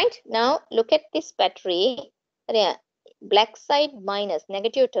 right? Now look at this battery. Yeah, black side minus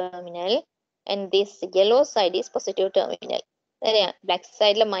negative terminal and this yellow side is positive terminal. Yeah, black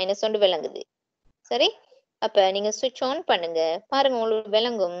side la minus ஒன்று விளங்குது. சரி, அப்ப நீங்க switch on பண்ணுங்க, பாருங்க உங்களுக்கு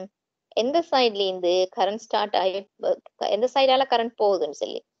விளங்கும் எந்த சைடுல இருந்து கரண்ட் ஸ்டார்ட் ஆகி எந்த சைடால கரண்ட் போகுதுன்னு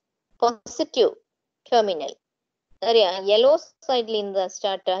சொல்லி. Positive terminal. சரியா? yellow சைட்ல இருந்து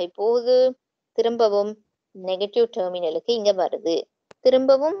ஸ்டார்ட் ஆகி போகுது, திரும்பவும் நெகட்டிவ் டெர்மினலுக்கு இங்க வருது,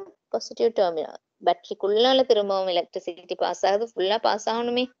 திரும்பவும் பாசிட்டிவ் டெர்மினல். பேட்டரிக்குள்ளால திரும்பவும் எலக்ட்ரிசிட்டி பாஸ் ஆகுது, ஃபுல்லா பாஸ்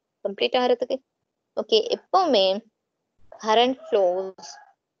ஆகணுமே கம்ப்ளீட் ஆகிறதுக்கு. ஓகே, எப்பவுமே current flows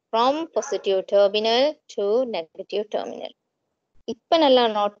from positive terminal to negative terminal. இப்ப நல்லா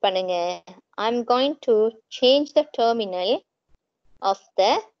நோட் பண்ணுங்க. I'm going to change the terminal of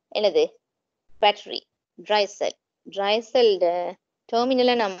the என்னது battery dry cell. Dry cell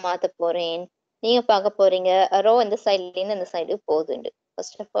terminal நான் மாத்த போறேன். நீங்க பார்க்க போறீங்க arrow இந்த சைடுல இருந்து இந்த side போகுதுண்டு.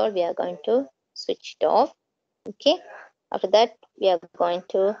 First of all we are going to switch it off. Okay, after that we are going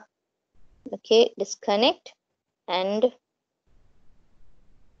to disconnect and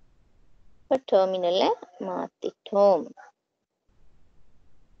terminal மாத்திட்டோம்.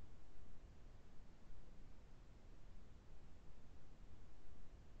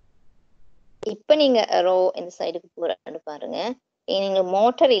 இப்ப நீங்க arrow இந்த சைடுக்கு போறான்னு பாருங்க. நீங்க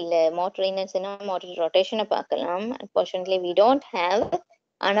மோட்டர் இல்ல, மோட்டர் என்னன்னா மோட்டர் ரொட்டேஷனை பார்க்கலாம். Unfortunately we don't have.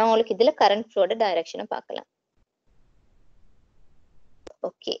 ஆனா உங்களுக்கு இதுல current flow டைரக்ஷனை பார்க்கலாம்.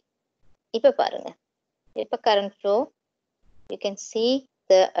 ஓகே, இப்ப பாருங்க, இப்ப current flow you can see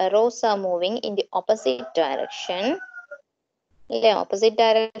the arrows are moving in the opposite direction. இல்ல, opposite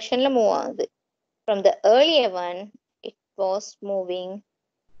directionல மூவ் ஆகுது. From the earlier one it was moving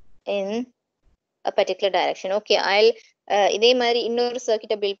in a particular direction. Okay, I'll இதே மாதிரி இன்னொரு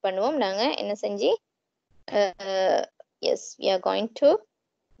சர்க்யூட்டை பில்ட் பண்ணுவோம் நாங்க. என்ன செஞ்சு yes, we are going to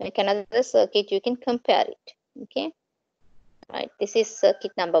make another circuit. You can compare it. Okay, right, this is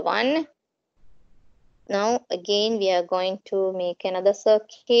circuit number 1. Now again we are going to make another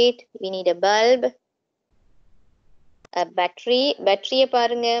circuit. We need a bulb, a battery. Battery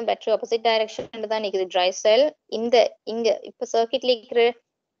பாருங்க, battery opposite direction தான் நிக்குது. dry cell இந்த இங்க இப்ப சர்க்யூட்ல இருக்கிற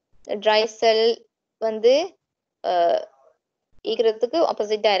dry cell வந்து ஈக்கிறதுக்கு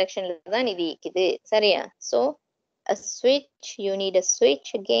opposite directionல தான் இது ஈக்குது. சரியா? So a switch, you need a switch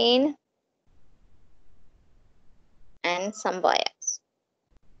again and some wires.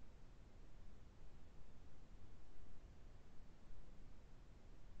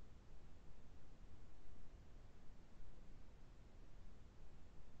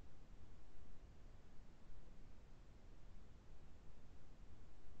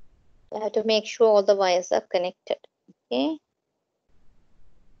 You have to make sure all the wires are connected. Okay.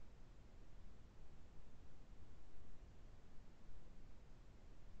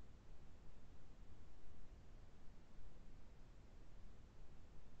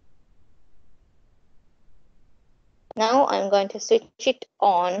 Now I'm going to switch it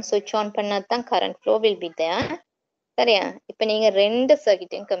on. Switch on பண்ணாதான் current flow will be there. சரியா? இப்ப நீங்க ரெண்டு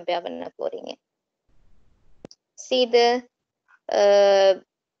சர்க்யூட்டையும் compare பண்ண போறீங்க. See the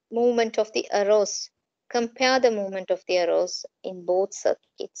movement of the arrows. Compare the movement of the arrows in both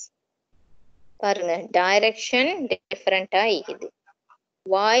circuits. பாருங்க, direction different ஆகிக்குது.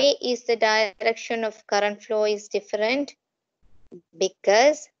 Why is the direction of current flow is different?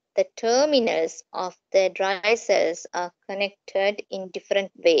 Because the terminals of the dry cells are connected in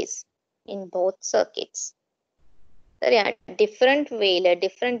different ways in both circuits. சரியா? different wayல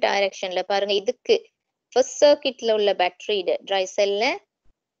different directionல பாருங்க. இதுக்கு first circuitல உள்ள battery dry cellல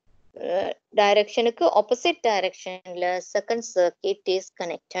directionக்கு opposite directionல second circuit is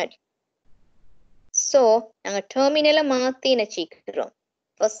connected. So நாங்க terminal மாத்தி நச்சிக்கிறோம்.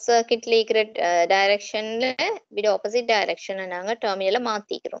 first circuitல இருக்கிற directionல விட opposite directionல நாங்க terminal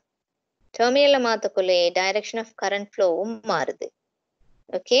மாத்திக்கிறோம். terminal மாத்தக்குள்ளே direction of current flow மாறுது.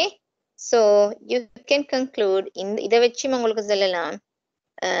 Okay, so you can conclude in இதை வச்சு உங்களுக்கு சொல்லலாம்,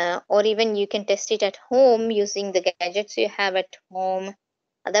 or even you can test it at home using the gadgets you have at home.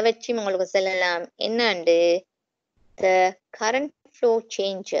 அதை வச்சு உங்களுக்கு சொல்லலாம் என்னண்டு, the current flow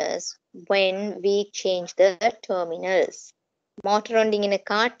changes when we change the terminals. Motor running in a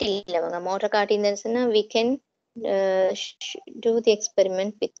காட்டில் motor காட்டியிருந்தா we can do the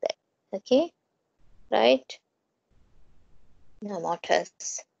experiment with that. Okay, right? No motors.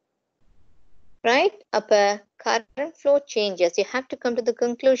 Right? Upper current flow changes. You have to come to the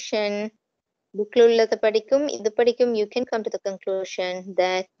conclusion. You can come to the conclusion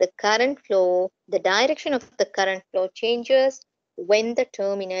that the current flow, the direction of the current flow changes when the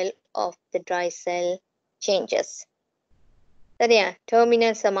terminal of the dry cell changes. சரியா?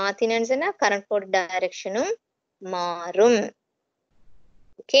 Terminals மாத்தினன்ஸ்னா current flow direction மாறும்.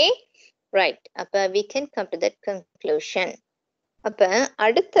 Okay? Right. அப்ப we can come to that conclusion. அப்ப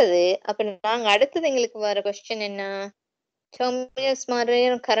அடுத்தது, நாங்க அடுத்தது எங்களுக்கு வர question என்ன, டெர்மினல்ஸ் மாறுற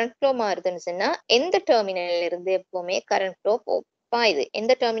கரண்ட் ஃப்ளோ மாறுதுன்னு சொன்னா எந்த டெர்மினல்ல இருந்து எப்பவுமே கரண்ட் ஃப்ளோ பாயுது,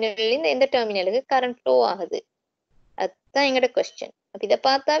 எந்த டெர்மினல்ல இருந்து எந்த டெர்மினலுக்கு கரண்ட் ஃப்ளோ ஆகுது, அதுதான் எங்களோட கொஸ்டின். அப்ப இதை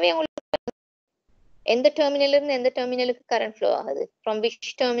பார்த்தாவே உங்களுக்கு எந்த டெர்மினல்ல இருந்து எந்த டெர்மினலுக்கு கரண்ட் ஃப்ளோ ஆகுது, from which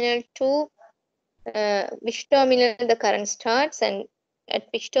terminal to which terminal the current starts and at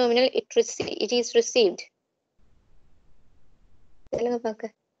which terminal it is received. சொல்லுங்க பாக்க.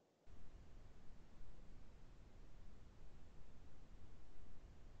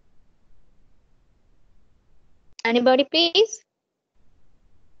 Anybody please?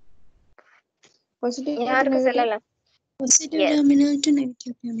 Positive to யாருக்கு negative. சொல்லலாம்? Positive Yes. terminal to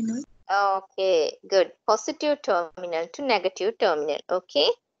negative terminal. Okay, good. Positive terminal to negative terminal. Okay,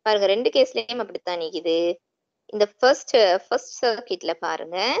 பாருங்க ரெண்டு கேஸ்லயும் அப்படித்தான் நிக்குது. இந்த first circuitல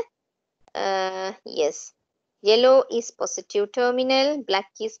பாருங்க, yes, yellow is positive terminal, black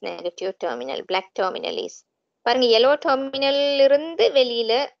is negative terminal. Black terminal is, பாருங்க yellow terminal இருந்து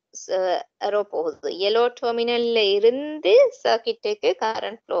வெளியில arrow போகுது, yellow terminalல இருந்து circuitக்கு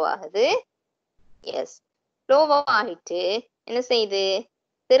current flow ஆகுது. Yes, flow ஆகிட்டு என்ன செய்யுது,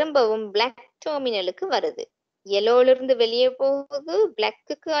 திரும்பவும் black terminalக்கு வருது. yellowல இருந்து வெளியே போகுது, black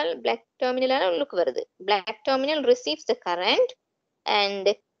terminal உள்ளுக்கு வருது. black terminal receives the current and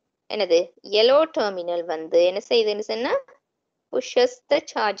என்னது yellow terminal வந்து என்ன செய்யுதுன்னு சொன்னா pushes the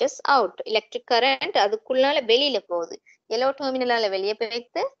charges out. electric current அதுக்குள்ளால வெளியில போகுது. yellow terminalaல வெளியே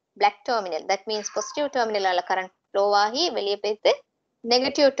போயிட்டு black terminal, that means positive terminalaல current flow ஆகி வெளியே போயிட்டு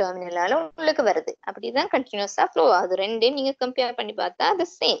negative terminalaல உள்ளுக்கு வருது. அப்படிதான் கண்டினியூஸா flow ஆகுது. ரெண்டையும் நீங்க கம்பேர் பண்ணி பார்த்தா the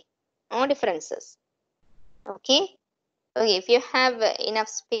same, no differences. Okay, if you have enough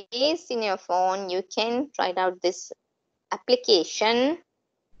space in your phone, you can try out this application.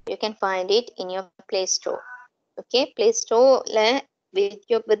 You can find it in your Play Store. Okay, Play Store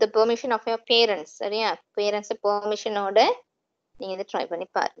with the permission of your parents. சரியா? parents permission ஓட நீங்க இதை try பண்ணி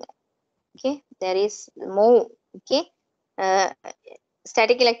பாருங்க. Okay, there is more. Okay,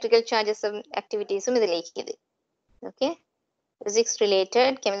 static electrical charges activities இதுல இருக்குது. Okay, physics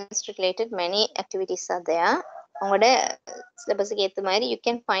related, chemistry related, many activities are there. உங்களோட syllabusக்கு ஏத்த மாதிரி you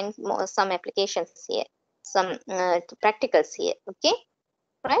can find some applications here, some practicals here. Okay,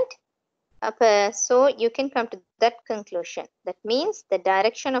 right? So you can come to that conclusion. That means the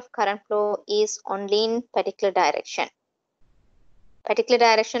direction of current flow is only in particular direction. Particular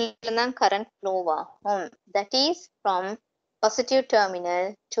direction தான் current flow ஆகும். That is from positive terminal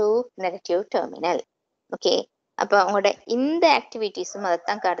to negative terminal. Okay, அப்ப உங்களோட இந்த ஆக்டிவிட்டிஸும்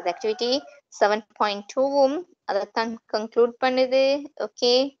அதைத்தான் காட்டுது. Activity 7.2வும் அதைத்தான் conclude பண்ணுது.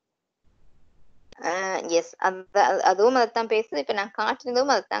 Okay, S, அதுவும் அதைத்தான் பேசுது. இப்ப நான்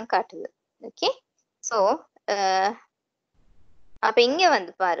காட்டுறதும் அதைத்தான் காட்டுது. ஓகே, ஸோ அப்ப இங்க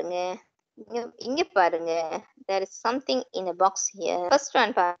வந்து பாருங்க, இங்க பாருங்க, there is something in a box here. First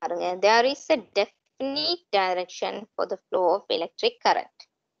one பாருங்க, there is a definite direction for the flow of electric current.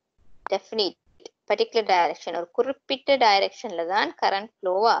 Definite, particular direction, ஒரு குறிப்பிட்ட directionல தான் current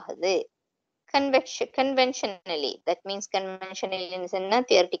flow ஆகுது. Conventionally, that means conventionally என்ன,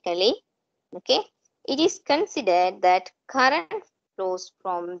 theoretically, okay, it is considered that current flows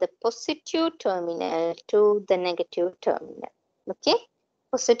from the positive terminal to the negative terminal. Okay,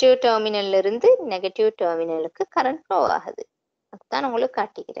 positive terminal இருந்து negative terminalக்கு current flow ஆகுது. அதுதான் உங்களுக்கு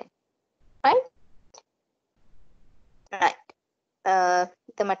காட்டிக்கிறேன். Right? Right.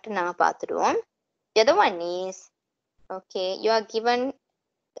 இதை மட்டும் நாங்க பார்த்துடுவோம். The other one is, okay, you are given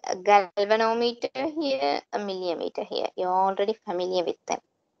a galvanometer here, a millimeter here. You are already familiar with them.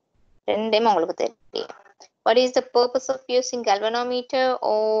 ரெண்டையும் உங்களுக்கு தெரியும். What is the purpose of using galvanometer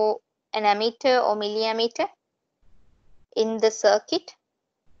or an ammeter or milliammeter in the circuit?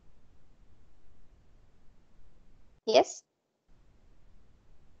 Yes.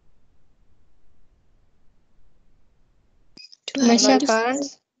 To measure Anybody?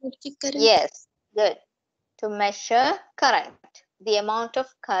 currents. electric current. Yes, good. To measure current, the amount of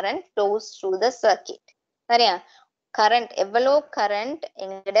current flows through the circuit. சரியா? current எவ்வளோ current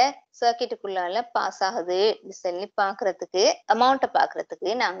எங்கட சர்க்கிட்டுக்குள்ளால pass ஆகுது சொல்லி பார்க்கறதுக்கு அமௌண்ட்டை பார்க்கறதுக்கு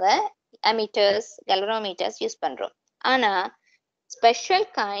நாங்க ameters, galvanometers use பண்றோம். ஆனா special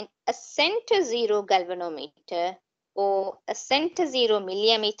kind a center zero galvanometer or a center zero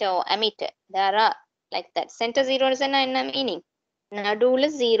millimeter or ammeter, there are like that. center zero is என்ன meaning? நடுவுல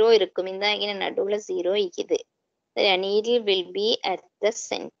ஜீரோ இருக்கும். இந்த இங்க நடுவுல ஜீரோ இருக்குது. needle will be at the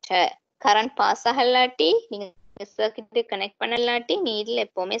center. current pass ஆகலாட்டி நீங்க circuit connect பண்ணலாட்டி needle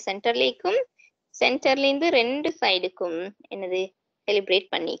எப்பவுமே சென்டர்ல இருக்கும். சென்டர்ல இருந்து ரெண்டு சைடுக்கும் என்னது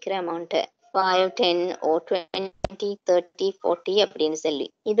செலிப்ரேட் பண்ணிக்கிற அமௌண்ட் 5, 10 or 20, 30, 40 அப்படின்னு சொல்லி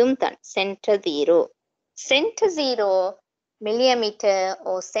இதுவும் தான் centre zero. Centre zero millimeter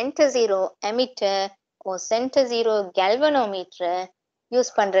or center zero ammeter or center zero galvanometer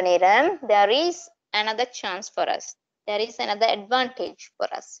use பண்ற நேரம் there is another chance for us, there is another advantage for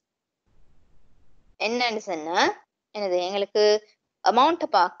us. என்னன்னு சொன்னா என்னது எங்களுக்கு அமௌண்ட்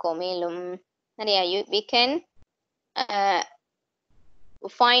பார்க்கும். மேலும் நிறைய we can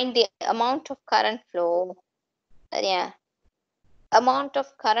find the amount of current flow. சரியா? amount of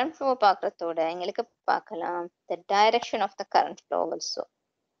current flow பார்க்கறதோட எங்களுக்கு பார்க்கலாம் the direction of the current flow also.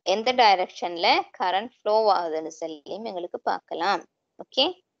 எந்த டைரக்ஷன்ல கரண்ட் ஃப்ளோ ஆகுதுன்னு சொல்லி எங்களுக்கு பார்க்கலாம். Okay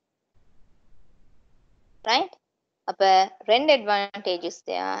right? அப்ப ரெண்டு அட்வான்டேஜஸ்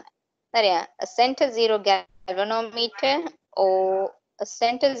சரியா? center zero galvanometer or a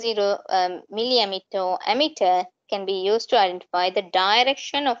center zero millimeter ammeter can be used to identify the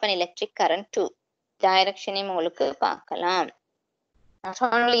direction of an electric current too. டைரக்ஷனையும் உங்களுக்கு பார்க்கலாம். Not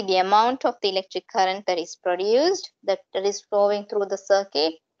only the amount of the electric current that is produced, that is flowing through the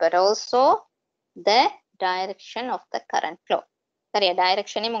circuit, but also the direction of the current flow. சரியா?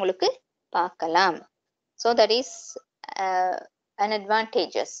 டைரக்ஷனையும் உங்களுக்கு பார்க்கலாம். So that is an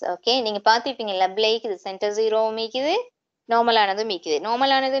advantages. Okay, நீங்க பார்த்திருப்பீங்க லப்ல இது centre zero மீக்குது, நார்மலானது மீக்குது.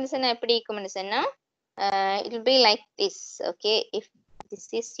 நார்மலானதுன்னு சொன்னா எப்படி இருக்கும்னு சொன்னா it will be like this. Okay, if this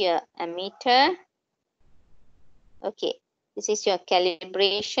is your ammeter, okay, this is your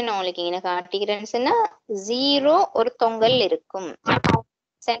calibration. உங்களுக்கு இங்க காட்டிக்கிறேன்னு சொன்னா ஜீரோ ஒரு தொங்கல் இருக்கும்,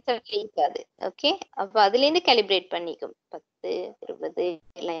 சென்டர்ல இருக்காது. ஓகே, அப்ப அதுல இருந்து கேலிப்ரேட் பண்ணிக்கும் 10, 20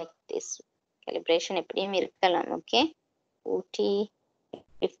 லைக் திஸ். calibration எப்படியும் இருக்கலாம். Okay, 40,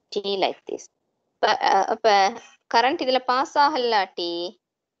 50 like this. அப்ப கரண்ட் இதுல pass ஆகலாட்டி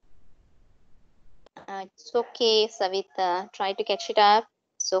it's okay Savita, try to catch it up.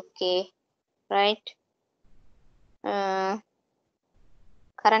 It's okay, right?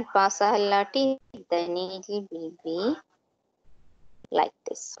 current pass ஆகலாட்டி the needle will be like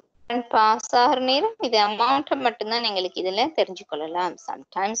this. current pass ஆகிற நேரம் இது amount மட்டும்தான் எங்களுக்கு இதுல தெரிஞ்சுக்கொள்ளலாம்.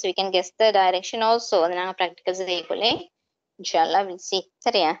 sometimes we can guess the direction also. அது நாங்க practical செய்யக்குள்ளே inshallah we'll see.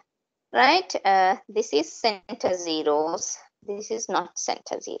 சரியா? right? This is center zeros, this is not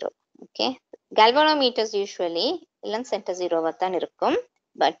center zero. okay, galvanometers usually எல்லாம் center zero தான் இருக்கும்,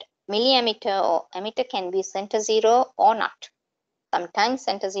 but milliammeter or ammeter can be center zero or not. sometimes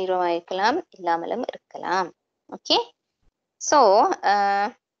center zero இருக்கலாம், இல்லாமலும் இருக்கலாம். okay, so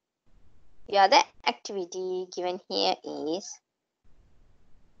the other activity given here is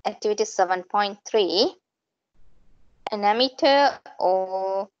activity 7.3. an ammeter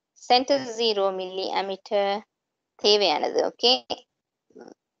or center zero milliammeter தேவையானது. okay,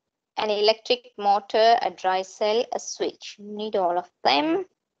 an electric motor, a dry cell, a switch. You need all of them.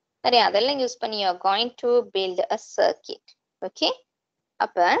 சரி, அதெல்லாம் use பண்ணி you are going to build a circuit. okay,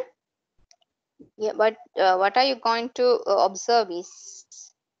 அப்ப but what are you going to observe is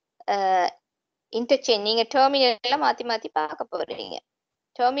interchange. நீங்க டெர்மினல்ல மாத்தி மாத்தி பார்க்க போறீங்க.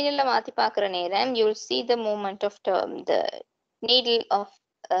 டெர்மினல்ல மாத்தி பார்க்குற நேரம் you will see the movement of the needle of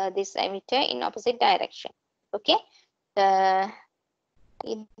this ammeter in opposite direction. okay,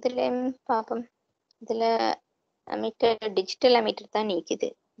 இதுல பாப்போம். இதுல ammeter digital ammeter தான் நீக்குது.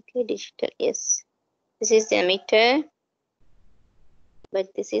 okay, digital, yes, this is the ammeter, but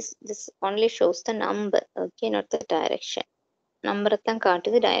this only shows the number. okay, not the direction. number தான்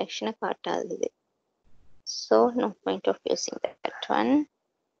காட்டுது, direction காட்டாது. so no point of using that one.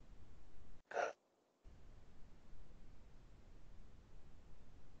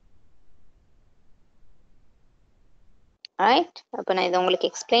 right, அப்ப நான் இதை உங்களுக்கு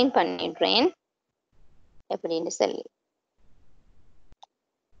explain பண்ணிடுறேன் எப்படின்னு சொல்லி.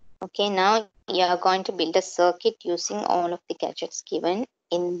 okay, now you are going to build a circuit using all of the gadgets given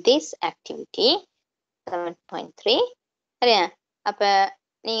in this activity. 7.3 சரியா அப்ப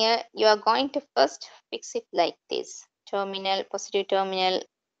நீங்க you are going to first fix it like this terminal positive terminal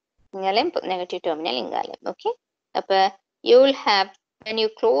இங்காலே negative terminal இங்காலே okay அப்ப you will have when you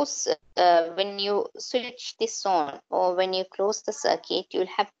close when you switch this on or when you close the circuit you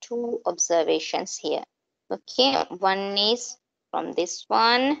will have two observations here okay one is from this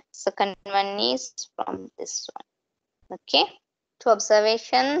one second one is from this one okay two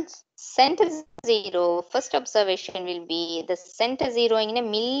observations center zero first observation will be the center zero in a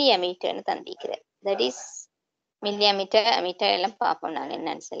millimeter that is millimeter meter எல்லாம் பாப்போம் நான்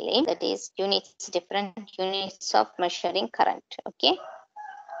என்னன்னு சொல்லி that is units different units of measuring current okay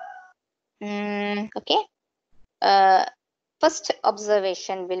okay first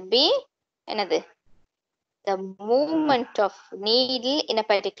observation will be another the movement of needle in a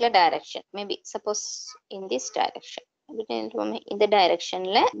particular direction maybe suppose in this direction in the direction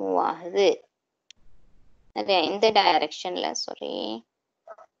la move ஆகுது in the direction la sorry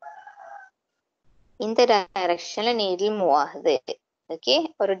in the direction la needle move ஆகுது okay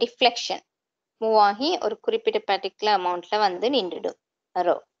ஒரு deflection move ஆகி ஒரு குறிப்பிட்ட particular amount la வந்து நின்றுடும்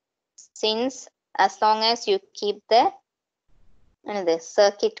arrow since as long as you keep the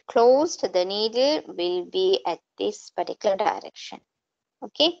circuit closed the needle will be at this particular direction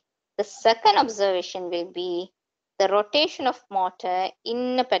okay the second observation will be the rotation of motor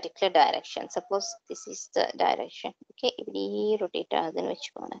in a particular direction suppose this is the direction okay இப்படி rotate ஆகுதுன்னு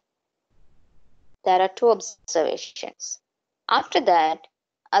வெச்சுக்கோங்க there are two observations after that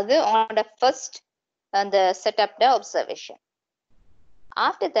அது on the first and the setup the observation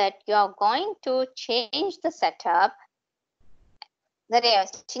after that you are going to change the setup நிறைய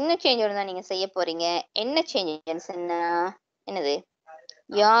சின்ன change இருந்தா நீங்க செய்ய போறீங்க என்ன சேஞ்சஸ் என்னது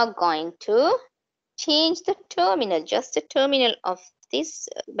you are going to change the terminal just the terminal of this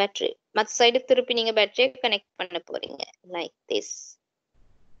battery மத்த side திருப்பி நீங்க பேட்டரியை கனெக்ட் பண்ண போறீங்க like this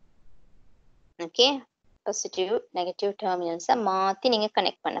okay positive negative terminals மாத்தி நீங்க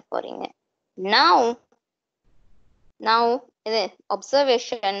கனெக்ட் பண்ண போறீங்க now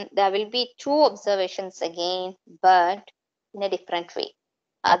observation there will be two observations again but in a different way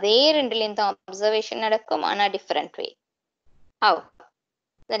அதே ரெண்டுலயும் தான் observation நடக்கும் ஆனா different way how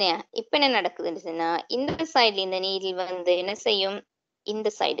சரியா இப்போ என்ன நடக்குதுன்னு சொன்னா இந்த சைடுல இந்த நீடில் வந்து என்ன செய்யும் இந்த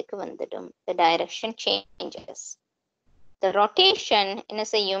சைடுக்கு வந்துடும் the direction changes the rotation என்ன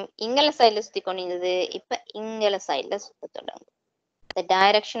செய்யும் இங்கல சைடுல சுத்தி கொண்டிருந்தது இப்போ இங்கல சைடுல சுத்த தொடங்கும் the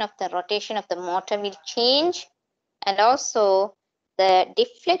direction of the rotation of the motor will change and also the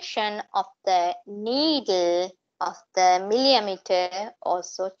deflection of the needle of the millimeter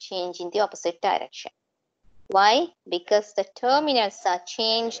also change in the opposite direction. Why? Because the terminals are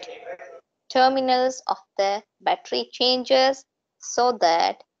changed. Terminals of the battery changes so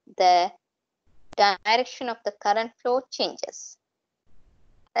that the direction of the current flow changes.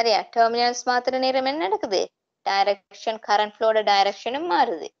 சரியா terminals மாத்திர நேரம் என்ன நடக்குது direction current flow direction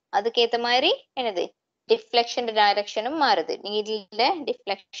மாறுது அதுக்கேத்த மாதிரி என்னது deflection direction மாறுது needle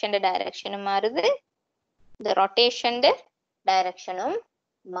deflection direction மாறுது the rotation direction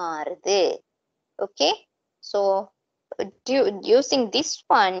மாறுது okay so using this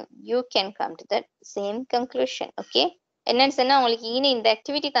one you can come to the same conclusion okay என்னன்னு சொன்னா உங்களுக்கு இனி இந்த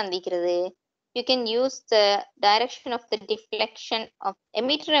activity தந்திக்கிறது you can use the direction of the deflection of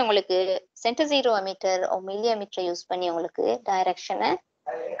emitter உங்களுக்கு center zero emitter or millimeter use பண்ணி உங்களுக்கு direction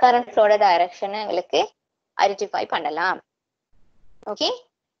current flow direction உங்களுக்கு identify பண்ணலாம் okay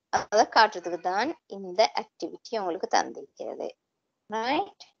அத காட்டுறதுக்கு தான் இந்த activity உங்களுக்கு தந்திருக்கிறது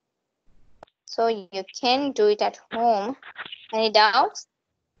right so you can do it at home any doubts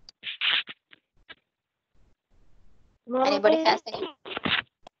anybody has any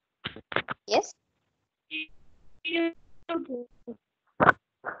yes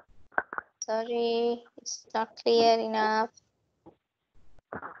sorry it's not clear enough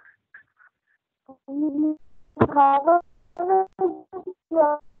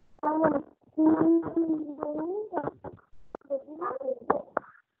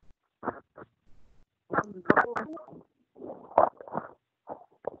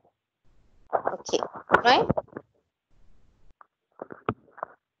okay right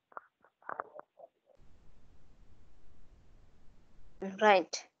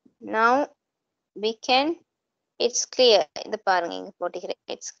right now we can it's clear இந்த பாருங்க இங்க போட்டுக்கிறேன்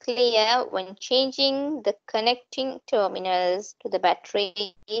it's clear when changing the connecting terminals to the battery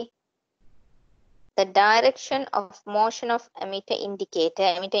the direction of motion of emitter indicator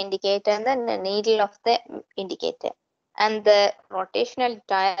and the needle of the indicator and the rotational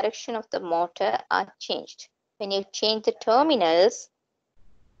direction of the motor are changed when you change the terminals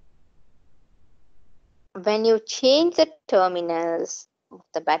when you change the terminals of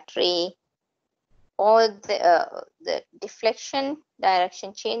the battery, all the deflection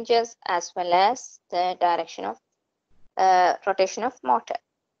direction changes as well as the direction of rotation of motor.